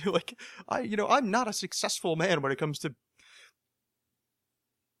 2 months. Like, I'm not a successful man when it comes to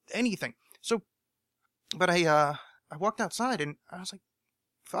anything. So, but I walked outside and I was like,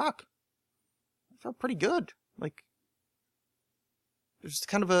 fuck. I felt pretty good. Like, there's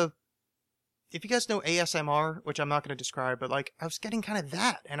kind of if you guys know ASMR, which I'm not going to describe, but like, I was getting kind of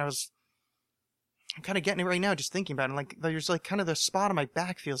that, and I'm kind of getting it right now just thinking about it. Like, there's like kind of the spot on my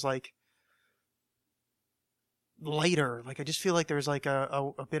back feels like lighter. Like, I just feel like there's like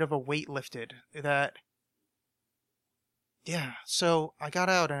a bit of a weight lifted that, yeah. So I got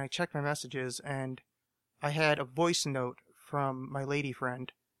out and I checked my messages and I had a voice note from my lady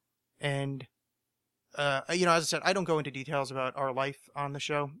friend. And, as I said, I don't go into details about our life on the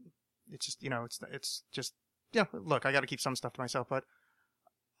show. It's just, it's just, look, I got to keep some stuff to myself, but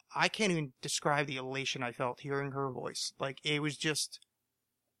I can't even describe the elation I felt hearing her voice. Like, it was just,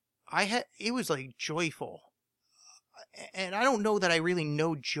 it was like joyful. And I don't know that I really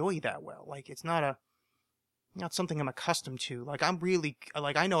know joy that well. Like, it's not something I'm accustomed to. Like, I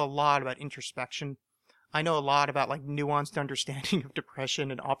know a lot about introspection. I know a lot about, like, nuanced understanding of depression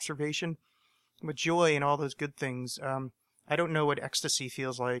and observation. But joy and all those good things, I don't know what ecstasy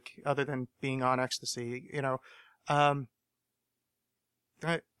feels like other than being on ecstasy, I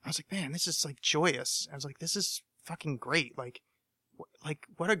was like, man, this is like joyous. I was like, this is fucking great. Like,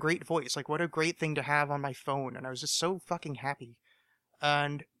 what a great voice. Like, what a great thing to have on my phone. And I was just so fucking happy.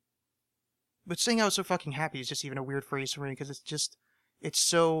 But saying I was so fucking happy is just even a weird phrase for me because it's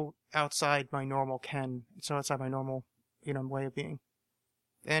so outside my normal ken. It's so outside my normal, way of being.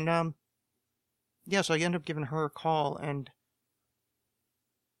 And, yeah, so I ended up giving her a call and,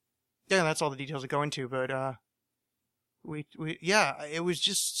 yeah, that's all the details I go into, but, it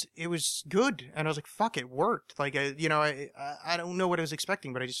was good. And I was like, fuck, it worked. Like, I don't know what I was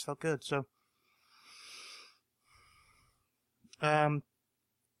expecting, but I just felt good. So,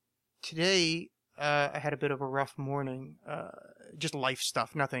 today, I had a bit of a rough morning, just life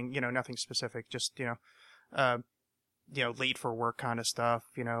stuff, nothing specific, just, late for work kind of stuff,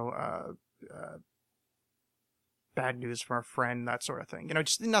 bad news from a friend, that sort of thing,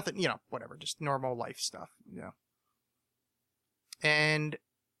 just nothing, whatever, just normal life stuff, And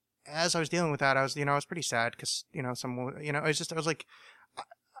as I was dealing with that, I was pretty sad because, it was like,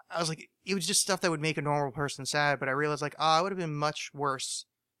 it was just stuff that would make a normal person sad, but I realized like, it would have been much worse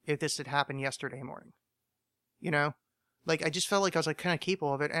if this had happened yesterday morning, like I just felt like I was like kind of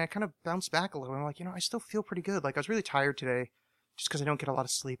capable of it, and I kind of bounced back a little. I'm like, I still feel pretty good. Like I was really tired today just because I don't get a lot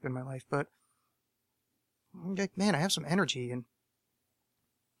of sleep in my life, but I'm like, man, I have some energy, and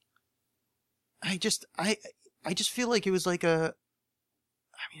I I just feel like it was like I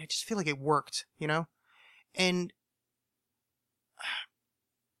just feel like it worked, you know? And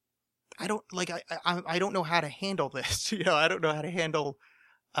I don't, like, I don't know how to handle this, you know? I don't know how to handle,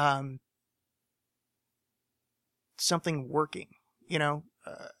 something working, you know?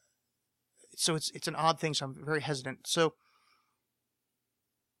 So it's an odd thing, so I'm very hesitant. So,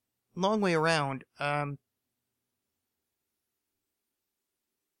 long way around,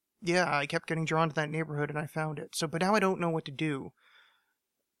 yeah, I kept getting drawn to that neighborhood and I found it. So, but now I don't know what to do.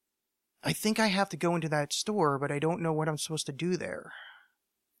 I think I have to go into that store, but I don't know what I'm supposed to do there.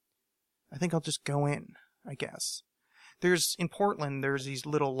 I think I'll just go in, I guess. In Portland, there's these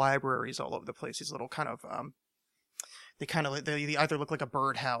little libraries all over the place, these little kind of, they either look like a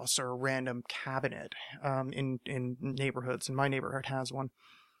birdhouse or a random cabinet, in neighborhoods, and my neighborhood has one.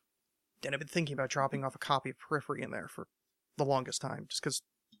 And I've been thinking about dropping off a copy of Periphery in there for the longest time, just because,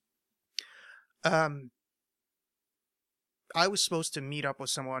 I was supposed to meet up with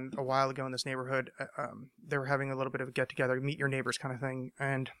someone a while ago in this neighborhood. They were having a little bit of a get-together, meet your neighbors kind of thing,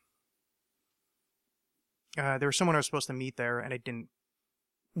 and there was someone I was supposed to meet there, and I didn't.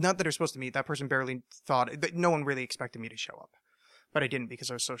 Not that I was supposed to meet, that person barely thought, no one really expected me to show up. But I didn't because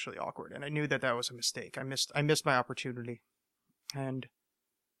I was socially awkward, and I knew that was a mistake. I missed my opportunity. And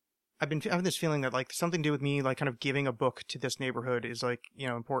I've having this feeling that, like, something to do with me, like, kind of giving a book to this neighborhood is, like, you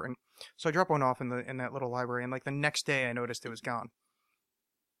know, important. So I dropped one off in that little library, and, like, the next day I noticed it was gone.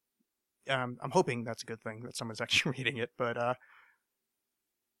 I'm hoping that's a good thing, that someone's actually reading it, but, I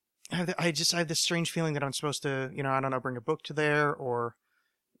have this strange feeling that I'm supposed to, you know, I don't know, bring a book to there, or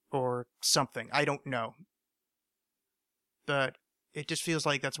something. I don't know. But it just feels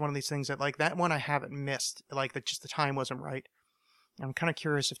like that's one of these things that, like, that one I haven't missed. Like, that just the time wasn't right. I'm kind of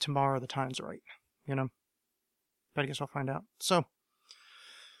curious if tomorrow the time's right, you know? But I guess I'll find out. So,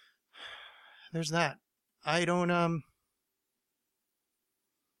 there's that. I don't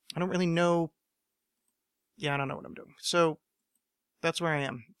really know. Yeah, I don't know what I'm doing. So, that's where I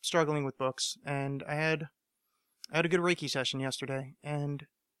am, struggling with books, and I had a good Reiki session yesterday, and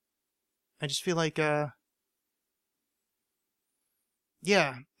I just feel like, I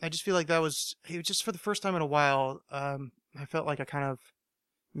just feel like it was just for the first time in a while, I felt like I kind of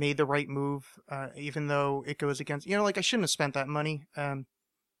made the right move, even though it goes against, you know, like, I shouldn't have spent that money. I'm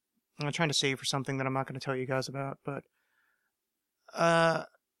trying to save for something that I'm not going to tell you guys about, but,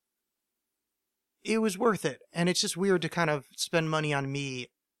 it was worth it. And it's just weird to kind of spend money on me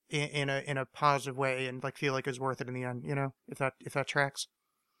in a positive way and, like, feel like it was worth it in the end, you know, if that tracks.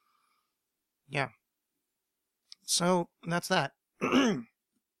 Yeah. So, that's that. I've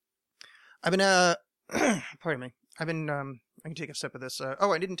been, pardon me. I can take a sip of this.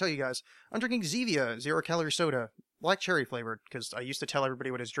 I didn't tell you guys. I'm drinking Zevia, 0-calorie soda, black cherry flavored, because I used to tell everybody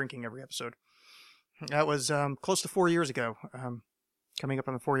what I was drinking every episode. That was, close to 4 years ago. Coming up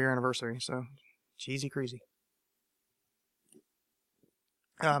on the 4-year anniversary, so, cheesy crazy.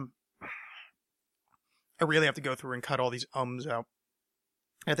 I really have to go through and cut all these ums out.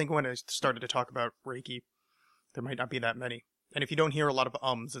 I think when I started to talk about Reiki, there might not be that many. And if you don't hear a lot of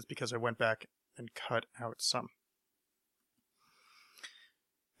ums, it's because I went back and cut out some.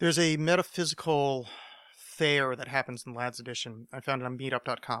 There's a metaphysical fair that happens in Lads Edition. I found it on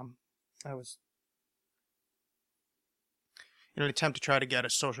meetup.com. I was in an attempt to try to get a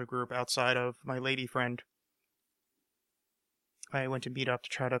social group outside of my lady friend. I went to Meetup to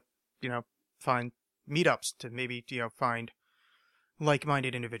try to, you know, find meetups to maybe, you know, find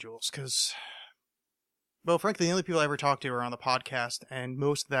like-minded individuals, because, well, frankly, the only people I ever talk to are on the podcast, and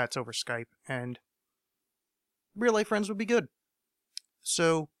most of that's over Skype, and real-life friends would be good.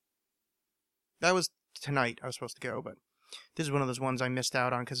 So, that was tonight I was supposed to go, but this is one of those ones I missed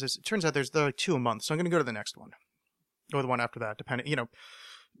out on, because it turns out there's like 2 a month, so I'm going to go to the next one. Or the one after that, depending, you know,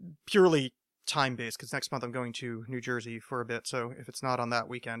 purely time-based, because next month I'm going to New Jersey for a bit, so if it's not on that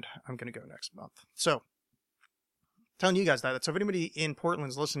weekend, I'm going to go next month. So, telling you guys that, so if anybody in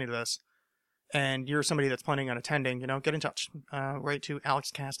Portland's listening to this, and you're somebody that's planning on attending, you know, get in touch. Write to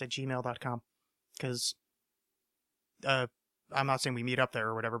alexcast@gmail.com, because, I'm not saying we meet up there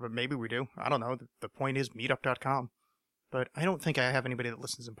or whatever, but maybe we do. I don't know. The point is meetup.com. But I don't think I have anybody that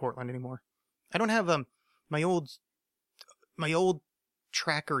listens in Portland anymore. I don't have, my old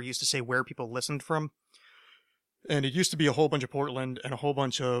tracker used to say where people listened from, and it used to be a whole bunch of Portland and a whole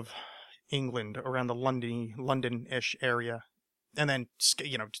bunch of England around the London-ish area, and then,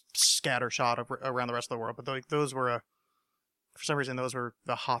 you know, scattershot around the rest of the world. But those were, for some reason, those were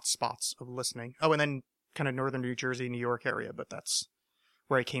the hot spots of listening. Oh, and then kind of northern New Jersey, New York area, but that's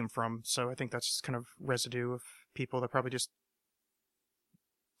where I came from. So I think that's just kind of residue of people that probably just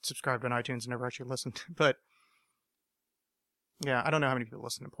subscribed on iTunes and never actually listened. But Yeah, I don't know how many people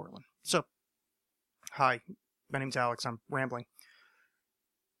listen in Portland. So, hi, my name's Alex. I'm rambling.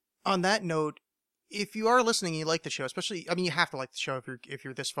 On that note, if you are listening and you like the show, especially, I mean, you have to like the show if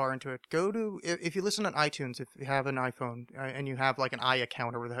you're this far into it. Go to, if you listen on iTunes, if you have an iPhone and you have like an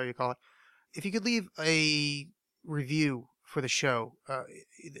iAccount or whatever the hell you call it, if you could leave a review for the show,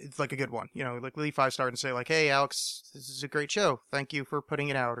 it's like a good one, like leave 5 stars and say like, hey, Alex, this is a great show. Thank you for putting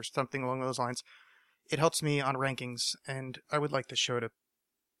it out or something along those lines. It helps me on rankings, and I would like the show to,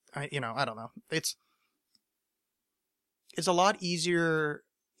 I don't know. It's a lot easier.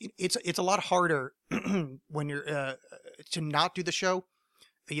 It's a lot harder when you're to not do the show.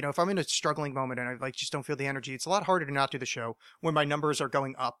 If I'm in a struggling moment and I just don't feel the energy, it's a lot harder to not do the show when my numbers are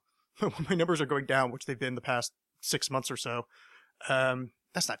going up, when my numbers are going down, which they've been the past 6 months or so.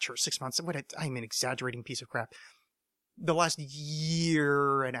 That's not true. 6 months. I'm an exaggerating piece of crap. The last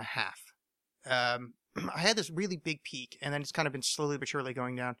year and a half. I had this really big peak, and then it's kind of been slowly but surely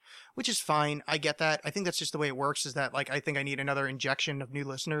going down, which is fine. I get that. I think that's just the way it works, is that, I think I need another injection of new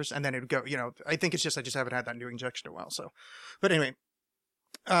listeners, and then it would go, I think it's just, I just haven't had that new injection in a while, so. But anyway,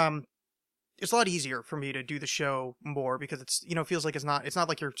 it's a lot easier for me to do the show more, because it's, feels like it's not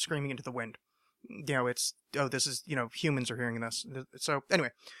like you're screaming into the wind. It's, this is, humans are hearing this. So,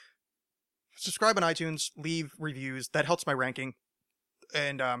 anyway. Subscribe on iTunes, leave reviews, that helps my ranking.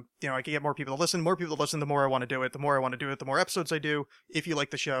 And, I can get more people to listen. More people to listen, the more I want to do it. The more I want to do it, the more episodes I do. If you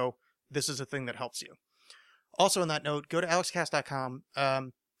like the show, this is a thing that helps you. Also, on that note, go to alexcast.com.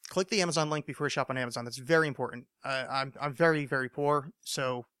 Click the Amazon link before you shop on Amazon. That's very important. I'm very, very poor,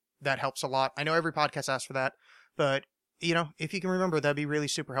 so that helps a lot. I know every podcast asks for that, but, if you can remember, that'd be really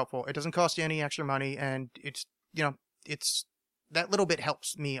super helpful. It doesn't cost you any extra money, and it's that little bit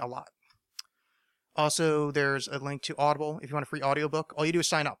helps me a lot. Also, there's a link to Audible. If you want a free audiobook, all you do is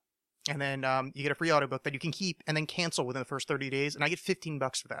sign up. And then you get a free audiobook that you can keep and then cancel within the first 30 days. And I get $15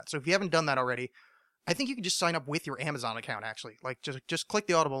 for that. So if you haven't done that already, I think you can just sign up with your Amazon account, actually. Just click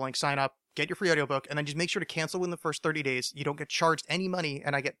the Audible link, sign up, get your free audiobook, and then just make sure to cancel within the first 30 days. You don't get charged any money,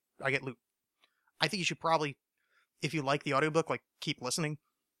 and I get loot. I think you should probably, if you like the audiobook, keep listening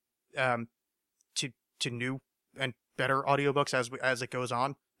to new and better audiobooks as it goes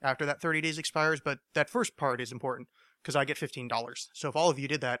on after that 30 days expires, but that first part is important because I get $15. So if all of you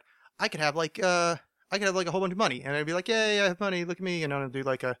did that, I could have a whole bunch of money, and I'd be like, yay, I have money, look at me, and I'll do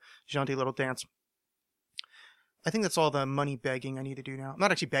like a jaunty little dance. I think that's all the money begging I need to do now. I'm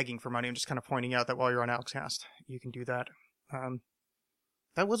not actually begging for money, I'm just kind of pointing out that while you're on AlexCast, you can do that.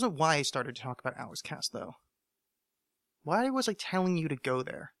 That wasn't why I started to talk about AlexCast, though. Why was I telling you to go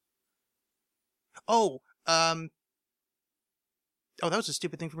there? That was a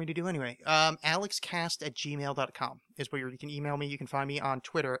stupid thing for me to do anyway. alexcast@gmail.com is where you can email me. You can find me on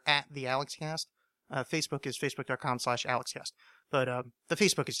Twitter @thealexcast. Facebook is facebook.com/alexcast. But the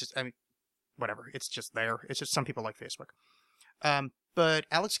Facebook is just, whatever. It's just there. It's just some people like Facebook. But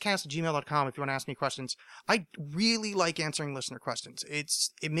alexcast@gmail.com if you want to ask me questions. I really like answering listener questions.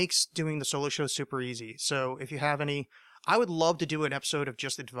 It makes doing the solo show super easy. So if you have any, I would love to do an episode of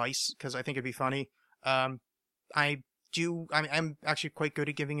just advice, because I think it'd be funny. I'm actually quite good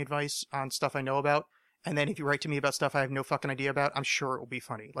at giving advice on stuff I know about. And then if you write to me about stuff I have no fucking idea about, I'm sure it will be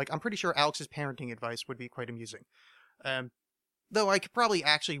funny. I'm pretty sure Alex's parenting advice would be quite amusing. Though I could probably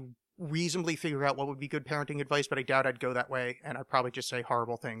actually reasonably figure out what would be good parenting advice, but I doubt I'd go that way. And I'd probably just say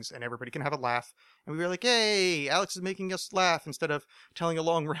horrible things and everybody can have a laugh. And we'd be like, hey, Alex is making us laugh, instead of telling a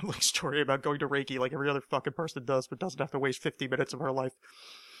long rambling story about going to Reiki like every other fucking person does, but doesn't have to waste 50 minutes of her life.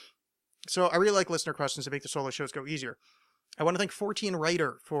 So I really like listener questions to make the solo shows go easier. I want to thank 14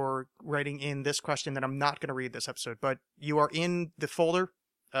 Writer for writing in this question that I'm not going to read this episode, but you are in the folder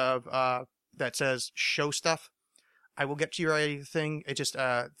of that says show stuff. I will get to your thing. It just,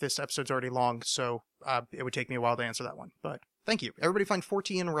 this episode's already long, so it would take me a while to answer that one. But thank you. Everybody find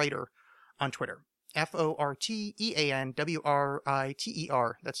 14 Writer on Twitter.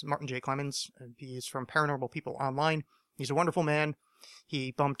 FORTEANWRITER. That's Martin J. Clemens. He is from Paranormal People Online. He's a wonderful man.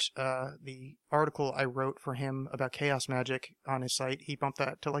 He bumped the article I wrote for him about chaos magic on his site. He bumped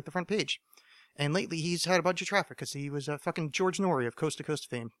that to the front page. And lately he's had a bunch of traffic because he was fucking George Norrie of Coast to Coast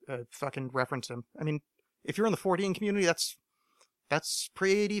fame. Fucking referenced him. I mean, if you're in the 14 community, that's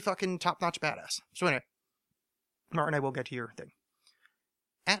pretty fucking top-notch badass. So anyway, Martin, I will get to your thing.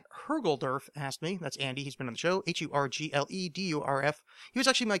 At Hergeldurf asked me, that's Andy, he's been on the show, HURGLEDURF. He was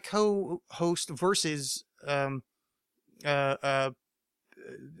actually my co-host versus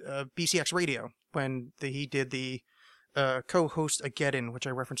BCX Radio when he did the co-host Ageddon, which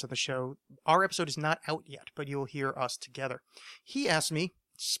I referenced on the show. Our episode is not out yet, but you'll hear us together. He asked me,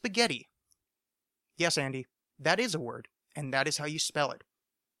 spaghetti. Yes, Andy, that is a word. and that is how you spell it.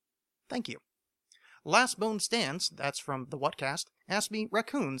 Thank you. Last Bone Stands, that's from the Whatcast, asked me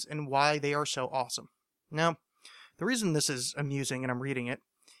raccoons and why they are so awesome. Now, the reason this is amusing and I'm reading it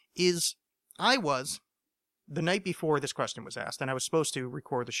is I was, the night before this question was asked, and I was supposed to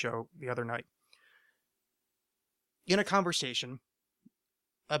record the show the other night, in a conversation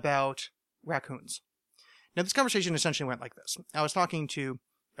about raccoons. Now, this conversation essentially went like this. I was talking to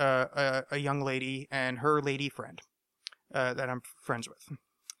a young lady and her lady friend that I'm friends with.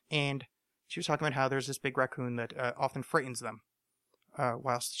 And she was talking about how there's this big raccoon that often frightens them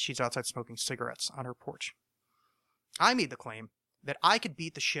whilst she's outside smoking cigarettes on her porch. I made the claim that I could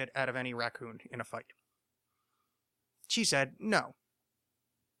beat the shit out of any raccoon in a fight. She said, no.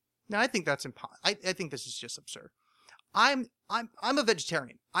 Now, I think that's I think this is just absurd. I'm a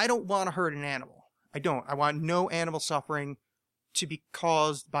vegetarian. I don't want to hurt an animal. I don't. I want no animal suffering to be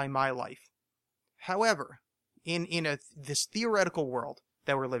caused by my life. However, in this theoretical world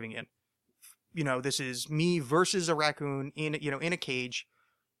that we're living in, this is me versus a raccoon in a cage,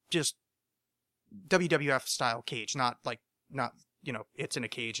 just WWF style cage, not it's in a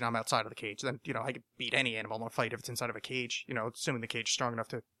cage and I'm outside of the cage. Then, I could beat any animal in a fight if it's inside of a cage, assuming the cage is strong enough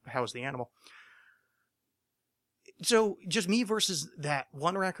to house the animal. So, just me versus that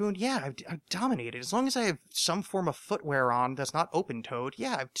one raccoon, yeah, I've dominated. As long as I have some form of footwear on that's not open-toed,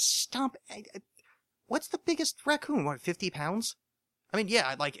 yeah, I've stomped. What's the biggest raccoon? What, 50 pounds? I mean,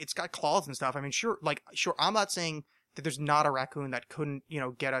 yeah, it's got claws and stuff. I mean, sure, I'm not saying that there's not a raccoon that couldn't,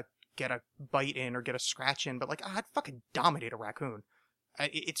 get a bite in or get a scratch in, but, I'd fucking dominate a raccoon.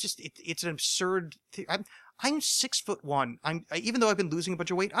 It's an absurd thing. I'm 6'1". Even though I've been losing a bunch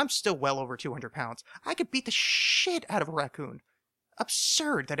of weight, I'm still well over 200 pounds. I could beat the shit out of a raccoon.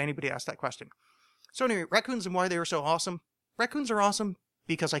 Absurd that anybody asked that question. So anyway, raccoons and why they were so awesome. Raccoons are awesome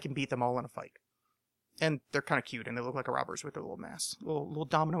because I can beat them all in a fight. And they're kind of cute, and they look like a robbers with their little masks. Little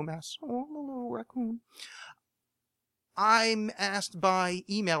domino masks. Oh, little raccoon. I'm asked by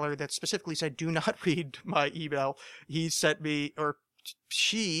emailer that specifically said, do not read my email. He sent me, or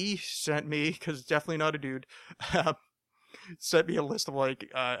she sent me, because it's definitely not a dude, sent me a list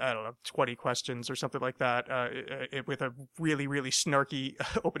of 20 questions or something like that, with a really, really snarky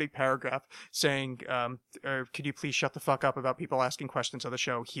opening paragraph saying, could you please shut the fuck up about people asking questions on the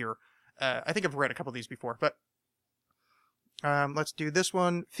show here? I think I've read a couple of these before, but let's do this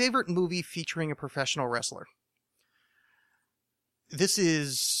one. Favorite movie featuring a professional wrestler? This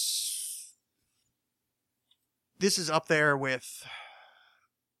is up there with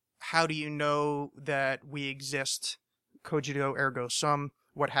How Do You Know That We Exist, Cogito Ergo Sum,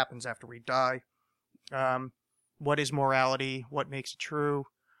 What Happens After We Die, What is Morality, What Makes It True,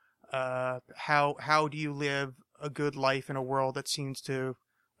 How Do You Live a Good Life in a World That Seems to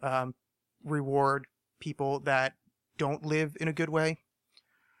reward people that don't live in a good way.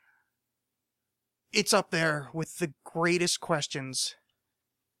 It's up there with the greatest questions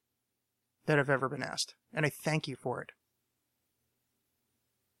that have ever been asked, and I thank you for it.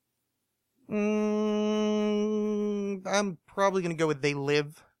 I'm probably going to go with They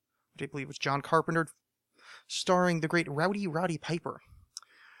Live, which I believe was John Carpenter, starring the great Rowdy Roddy Piper.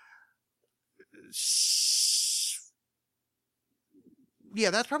 Yeah,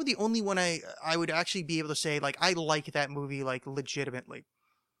 that's probably the only one I would actually be able to say, I like that movie, legitimately.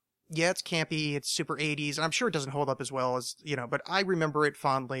 Yeah, it's campy, it's super 80s, and I'm sure it doesn't hold up as well as, but I remember it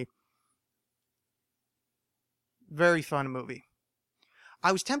fondly. Very fun movie.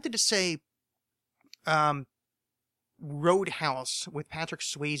 I was tempted to say, Roadhouse with Patrick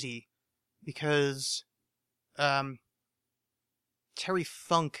Swayze, because, Terry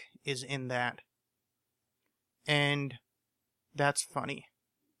Funk is in that. And that's funny.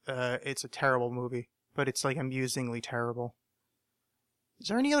 It's a terrible movie, but it's amusingly terrible. Is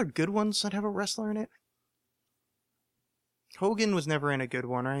there any other good ones that have a wrestler in it? Hogan was never in a good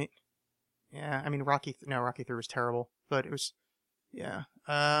one, right? Yeah, I mean, Rocky 3 was terrible, but it was, yeah.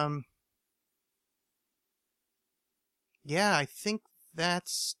 Yeah, I think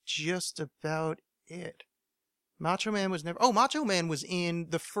that's just about it. Macho Man was Macho Man was in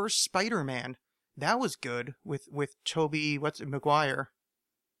the first Spider-Man. That was good, with Tobey, Maguire.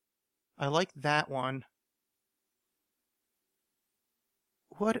 I like that one.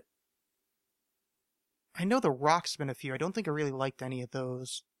 What? I know The Rock's been a few. I don't think I really liked any of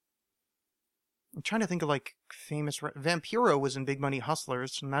those. I'm trying to think of, famous... Vampiro was in Big Money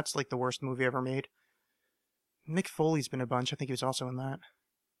Hustlers, and that's, the worst movie ever made. Mick Foley's been a bunch. I think he was also in that.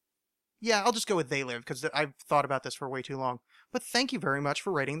 Yeah, I'll just go with They Live, because I've thought about this for way too long. But thank you very much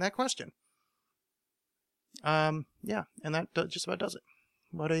for writing that question. Yeah, and that just about does it.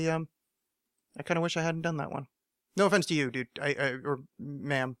 What I kind of wish I hadn't done that one. No offense to you, dude. Or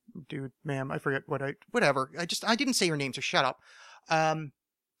ma'am, dude, ma'am. I forget whatever. I didn't say your name, so shut up.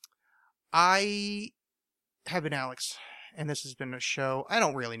 I have been Alex, and this has been a show. I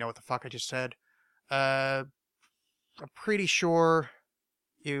don't really know what the fuck I just said. I'm pretty sure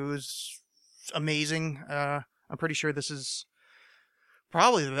it was amazing. I'm pretty sure this is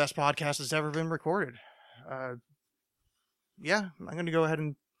probably the best podcast that's ever been recorded. Yeah, I'm going to go ahead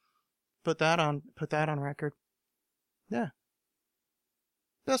and put that on record. Yeah.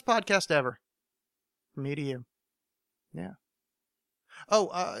 Best podcast ever. From me to you. Yeah. Oh,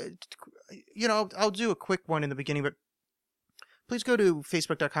 I'll do a quick one in the beginning, but please go to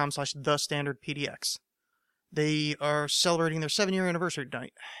facebook.com/thestandardpdx. They are celebrating their 7-year anniversary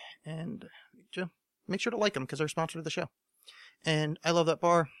tonight, and make sure to like them because they're sponsored of the show. And I love that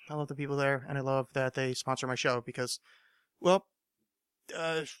bar. I love the people there, and I love that they sponsor my show because, well,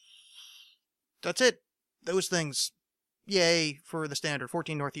 that's it. Those things. Yay for the Standard.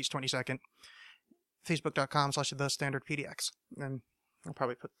 14 Northeast 22nd. Facebook.com/thestandardpdx. And I'll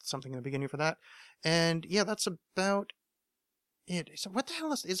probably put something in the beginning for that. And yeah, that's about it. So what the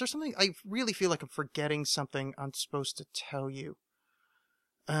hell is there something? I really feel like I'm forgetting something I'm supposed to tell you.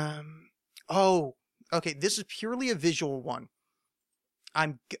 Oh, okay. This is purely a visual one.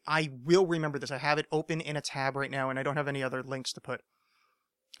 I will remember this. I have it open in a tab right now, and I don't have any other links to put.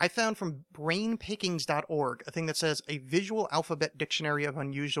 I found from brainpickings.org a thing that says a visual alphabet dictionary of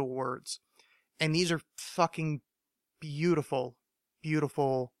unusual words. And these are fucking beautiful,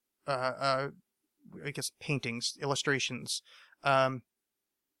 beautiful, I guess paintings, illustrations,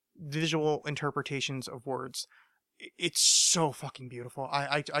 visual interpretations of words. It's so fucking beautiful.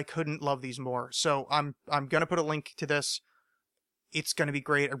 I couldn't love these more. So I'm gonna put a link to this. It's going to be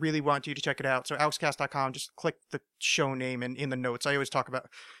great. I really want you to check it out. So alexcast.com, just click the show name and in the notes. I always talk about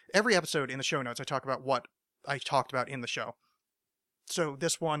every episode in the show notes. I talk about what I talked about in the show. So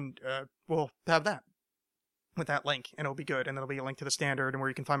this one will have that with that link, and it'll be good. And there'll be a link to the Standard and where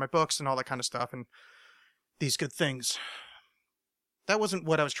you can find my books and all that kind of stuff and these good things. That wasn't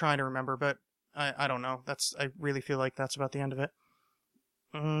what I was trying to remember, but I don't know. I really feel like that's about the end of it.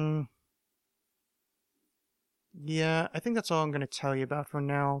 Yeah, I think that's all I'm going to tell you about for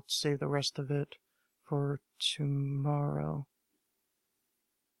now. I'll save the rest of it for tomorrow.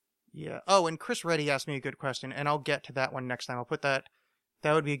 Yeah. Oh, and Chris Reddy asked me a good question, and I'll get to that one next time. I'll put that.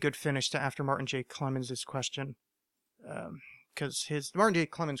 That would be a good finish to after Martin J. Clemens' question. Because Martin J.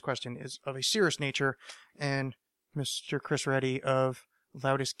 Clemens' question is of a serious nature, and Mr. Chris Reddy of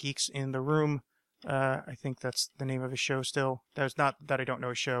Loudest Geeks in the Room, I think that's the name of his show still. That's not that I don't know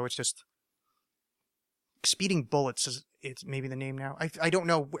his show, it's just Speeding Bullets is it's maybe the name now. I don't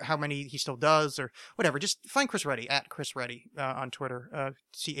know how many he still does or whatever. Just find Chris Reddy at Chris Reddy on Twitter.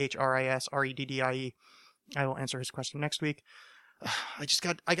 CHRISREDDIE. I will answer his question next week. I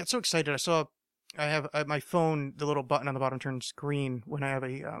got so excited. I have my phone, the little button on the bottom turns green when I have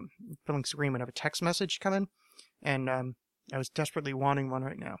a filling screen when I have a text message come in, and I was desperately wanting one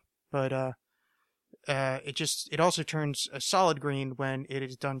right now. But it also turns a solid green when it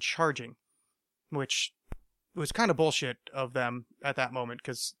is done charging, which was kind of bullshit of them at that moment,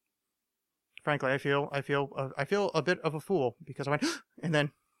 because frankly, I feel a bit of a fool because I went and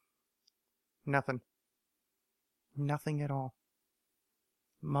then nothing at all.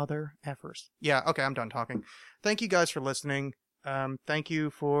 Mother effers. Yeah, okay, I'm done talking. Thank you guys for listening. Thank you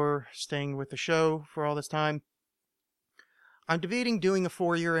for staying with the show for all this time. I'm debating doing a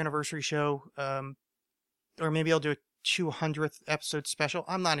 4-year anniversary show, or maybe I'll do a 200th episode special.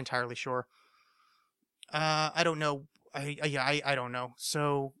 I'm not entirely sure. I don't know. I don't know.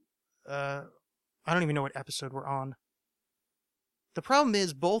 So, I don't even know what episode we're on. The problem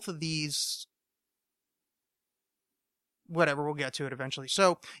is both of these, whatever, we'll get to it eventually.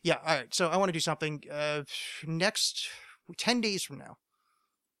 So, yeah, alright. So I want to do something, next 10 days from now,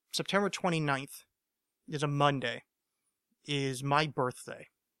 September 29th is a Monday, is my birthday.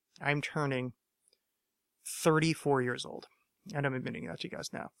 I'm turning 34 years old. And I'm admitting that to you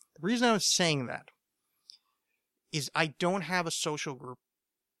guys now. The reason I was saying that is I don't have a social group.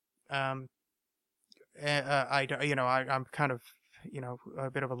 I'm kind of,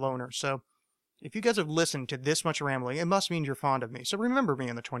 a bit of a loner. So if you guys have listened to this much rambling, it must mean you're fond of me. So remember me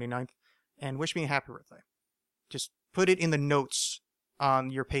on the 29th and wish me a happy birthday. Just put it in the notes on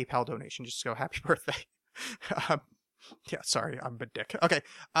your PayPal donation. Just go, happy birthday. Yeah, sorry, I'm a dick. Okay,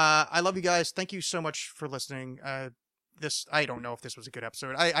 I love you guys. Thank you so much for listening. I don't know if this was a good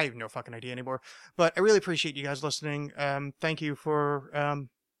episode. I have no fucking idea anymore. But I really appreciate you guys listening. Thank you for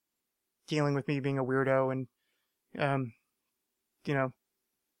dealing with me being a weirdo and,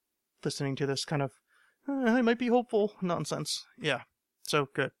 listening to this kind of I might be hopeful nonsense. Yeah, so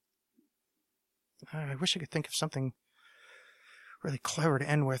good. I wish I could think of something really clever to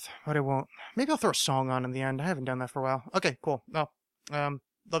end with, but I won't. Maybe I'll throw a song on in the end. I haven't done that for a while. Okay, cool. Well,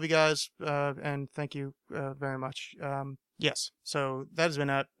 love you guys, and thank you very much. Yes, so that has been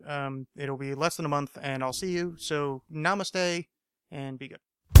it. It'll be less than a month, and I'll see you. So namaste, and be good.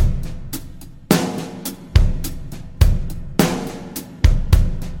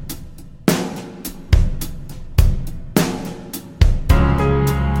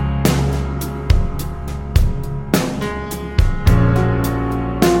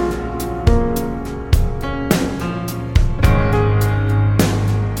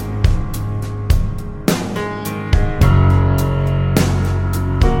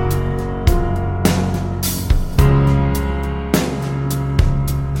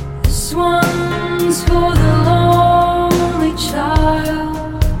 This one's for the lonely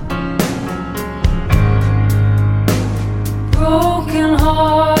child, broken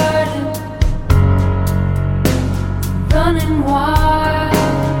hearted, running wild.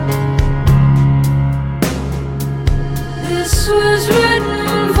 This was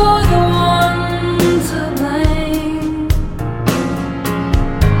written for the one to blame,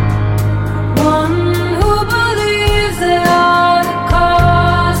 the one who believes they are the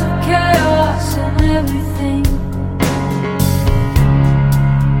cause of chaos and everything.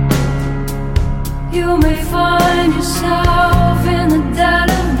 You may find yourself in the dead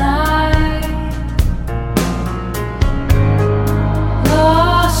of night,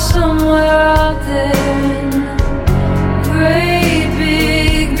 lost somewhere out there in the great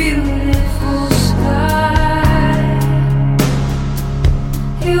big beautiful sky.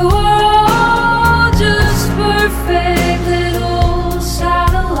 You are all just perfect little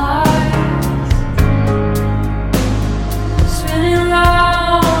satellites, spinning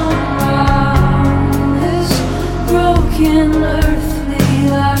round, round this broken earthly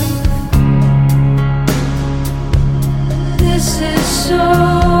life. This is so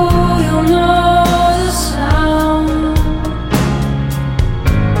you'll know the sound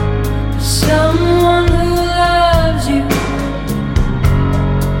of someone who loves you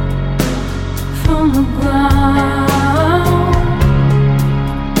from the ground.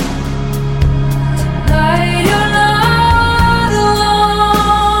 Tonight you're not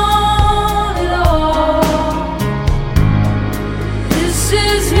alone at all. This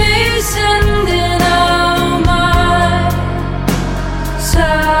is me sending out my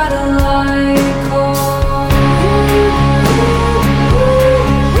satellite.